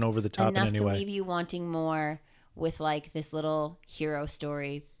 It wasn't over the top in any way. Enough to leave you wanting more with like this little hero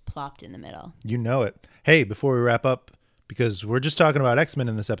story plopped in the middle. You know it. Hey, before we wrap up, because we're just talking about X-Men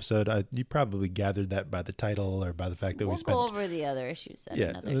in this episode, you probably gathered that by the title or by the fact that we spent... We'll go over the other issues at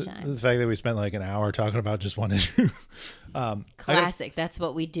another time. The fact that we spent like an hour talking about just one issue. Classic. That's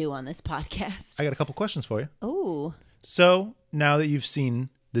what we do on this podcast. I got a couple questions for you. Ooh. So now that you've seen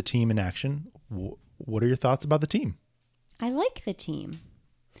the team in action, what are your thoughts about the team? I like the team.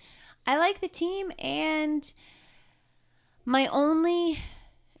 And my only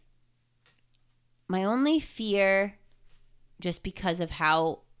fear, just because of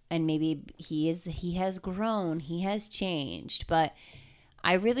how, and maybe he has grown, he has changed, but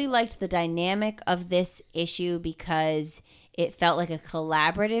I really liked the dynamic of this issue because it felt like a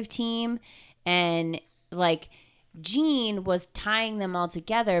collaborative team, and like Jean was tying them all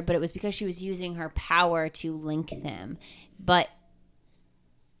together, but it was because she was using her power to link them. But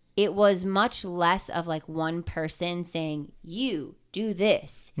it was much less of like one person saying, you do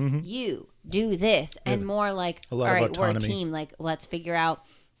this, you do this, and more like, all right, we're a team. Like, let's figure out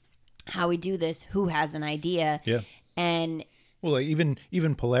how we do this. Who has an idea? Yeah. And well, like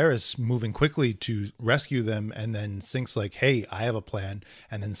even Polaris moving quickly to rescue them, and then Sync's like, hey, I have a plan.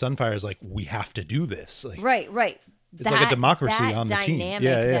 And then Sunfire's like, we have to do this. Like, right. It's like a democracy on the team.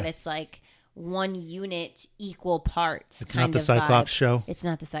 That it's like one unit, equal parts. It's not the Cyclops show. It's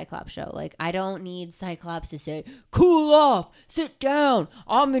not the Cyclops show. Like, I don't need Cyclops to say, cool off, sit down,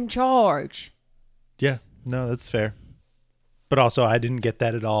 I'm in charge. Yeah, no, that's fair. But also, I didn't get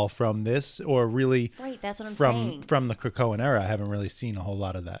that at all from this, or really right. That's what I'm saying. From the Krakoan era, I haven't really seen a whole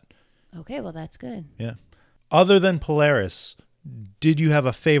lot of that. Okay, well, that's good. Yeah. Other than Polaris, did you have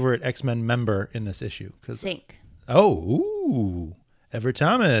a favorite X-Men member in this issue? Sync. Oh, ooh. Everett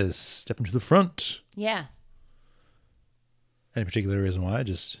Thomas stepping to the front. Yeah. Any particular reason why?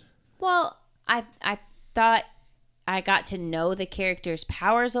 Well, I thought I got to know the character's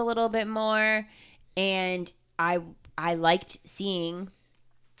powers a little bit more, and I liked seeing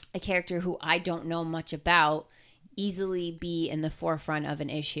a character who I don't know much about easily be in the forefront of an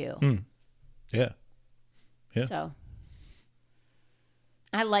issue. Yeah. So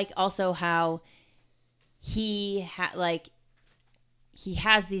I like also how he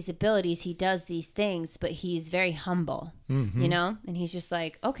has these abilities, he does these things, but he's very humble, you know? And he's just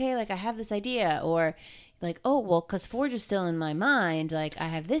like, okay, like I have this idea, or like, oh, well, because Forge is still in my mind, like I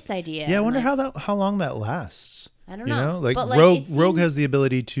have this idea. Yeah, I wonder how long that lasts. I don't know. Like, but Rogue has the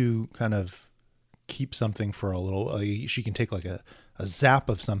ability to kind of keep something for a little. She can take like a zap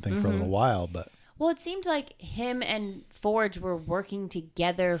of something for a little while, but. Well, it seemed like him and Forge were working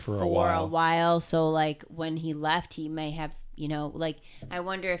together for a while. So like when he left, he may have, like I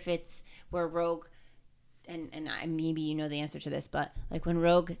wonder if it's where Rogue, and maybe you know the answer to this, but like when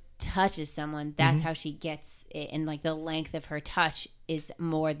Rogue touches someone, that's how she gets it, and like the length of her touch is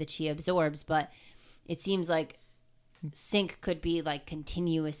more that she absorbs. But it seems like Sync could be like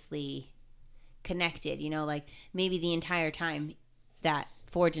continuously connected, like maybe the entire time that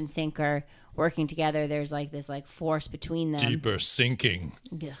Forge and Sync are working together, there's like this like force between them. Deeper sinking.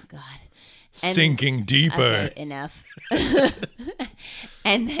 Oh God. Sinking deeper. Okay, enough.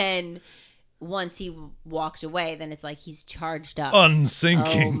 And then once he walked away, then it's like he's charged up.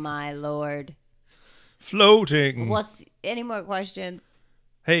 Unsinking. Oh my Lord. Floating. Any more questions?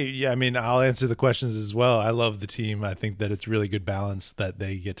 Hey, yeah, I mean, I'll answer the questions as well. I love the team. I think that it's really good balance that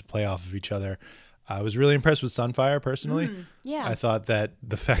they get to play off of each other. I was really impressed with Sunfire personally. Yeah. I thought that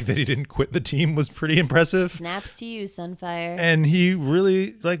the fact that he didn't quit the team was pretty impressive. Snaps to you, Sunfire. And he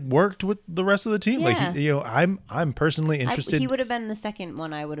really worked with the rest of the team. Yeah. I'm personally interested. He would have been the second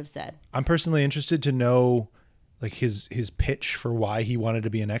one I would have said. I'm personally interested to know his pitch for why he wanted to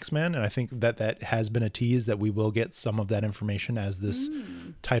be an X-Men, and I think that has been a tease that we will get some of that information as this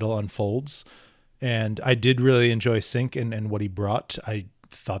title unfolds. And I did really enjoy Sync and what he brought. I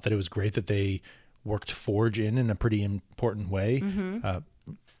thought that it was great that they worked Forge in a pretty important way.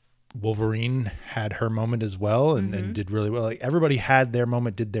 Wolverine had her moment as well and did really well. Like everybody had their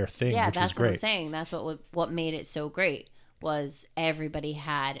moment, did their thing, which was great. That's what I'm saying. That's what made it so great was everybody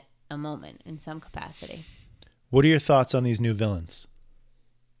had a moment in some capacity. What are your thoughts on these new villains?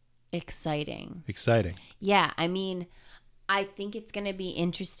 Exciting. Yeah, I mean, I think it's going to be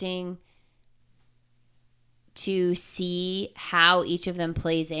interesting to see how each of them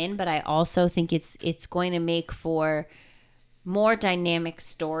plays in, but I also think it's going to make for more dynamic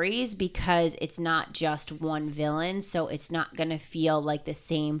stories because it's not just one villain, so it's not going to feel like the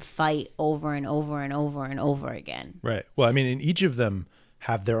same fight over and over and over and over again. Right. Well, I mean, and each of them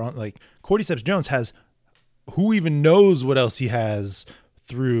have their own, like Cordyceps Jones has, who even knows what else he has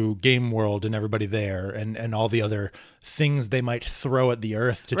through Game World and everybody there and all the other things they might throw at the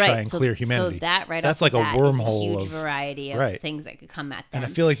earth to try and clear humanity. So that's like a wormhole is a huge variety of things that could come at them. And I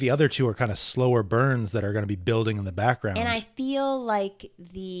feel like the other two are kind of slower burns that are going to be building in the background. And I feel like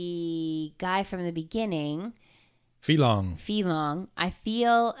the guy from the beginning, Feelong, I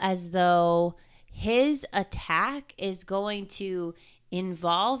feel as though his attack is going to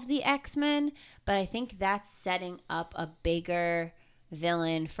involve the X-Men, but I think that's setting up a bigger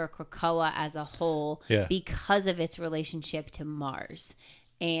villain for Krakoa as a whole because of its relationship to Mars.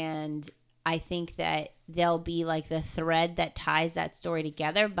 And I think that they'll be like the thread that ties that story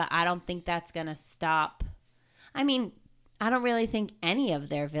together, but I don't think that's going to stop. I mean, I don't really think any of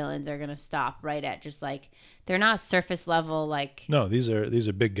their villains are going to stop right at just like, they're not surface level like. No, these are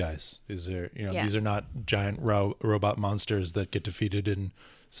big guys. These are, these are not giant robot monsters that get defeated in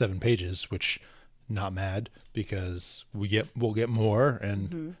 7 pages, which not mad because we'll get more,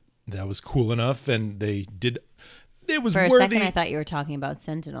 and that was cool enough, and they did. It was for a worthy. second I thought you were talking about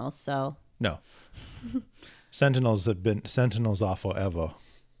Sentinels. So no, Sentinels have been Sentinels are forever.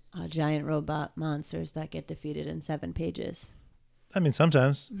 Giant robot monsters that get defeated in 7 pages. I mean,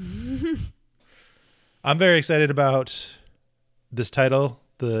 sometimes. I'm very excited about this title,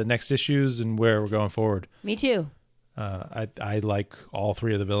 the next issues, and where we're going forward. Me too. I like all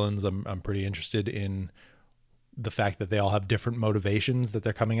 3 of the villains. I'm pretty interested in the fact that they all have different motivations that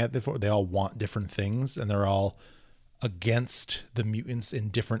they're coming at. They all want different things, and they're all against the mutants in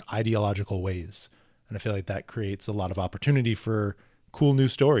different ideological ways. And I feel like that creates a lot of opportunity for cool new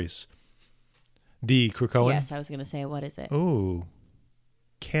stories. The Krakoan. Yes, I was going to say, what is it? Oh,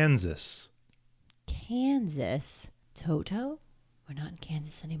 Kansas. Kansas. Toto? We're not in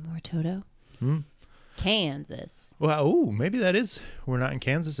Kansas anymore, Toto. Kansas. Well, maybe that is. We're not in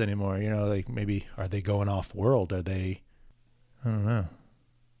Kansas anymore. You know, like maybe are they going off world? Are they? I don't know.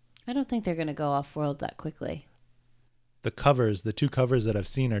 I don't think they're going to go off world that quickly. The two covers that I've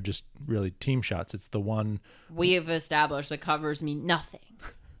seen are just really team shots. It's the one. We have established the covers mean nothing.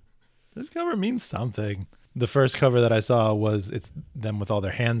 This cover means something. The first cover that I saw it's them with all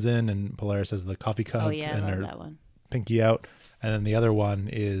their hands in, and Polaris has the coffee cup. Oh, yeah, and I love that one. Pinky out. And then the other one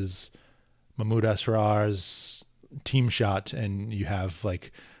is Mahmoud Asrar's team shot, and you have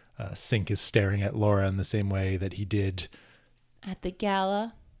like Sink is staring at Laura in the same way that he did at the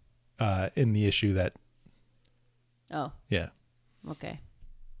gala in the issue that. Oh. Yeah. Okay.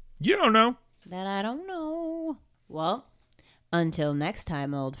 You don't know. That I don't know. Well, until next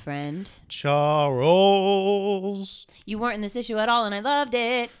time, old friend. Charles. You weren't in this issue at all, and I loved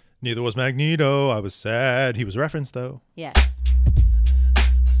it. Neither was Magneto. I was sad. He was referenced, though. Yes.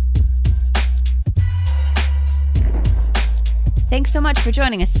 Thanks so much for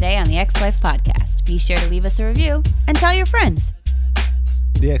joining us today on the Ex-Wife Podcast. Be sure to leave us a review and tell your friends.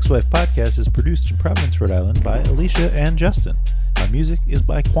 The Ex-Wife Podcast is produced in Providence, Rhode Island by Alicia and Justin. Our music is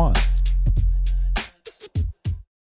by Quan.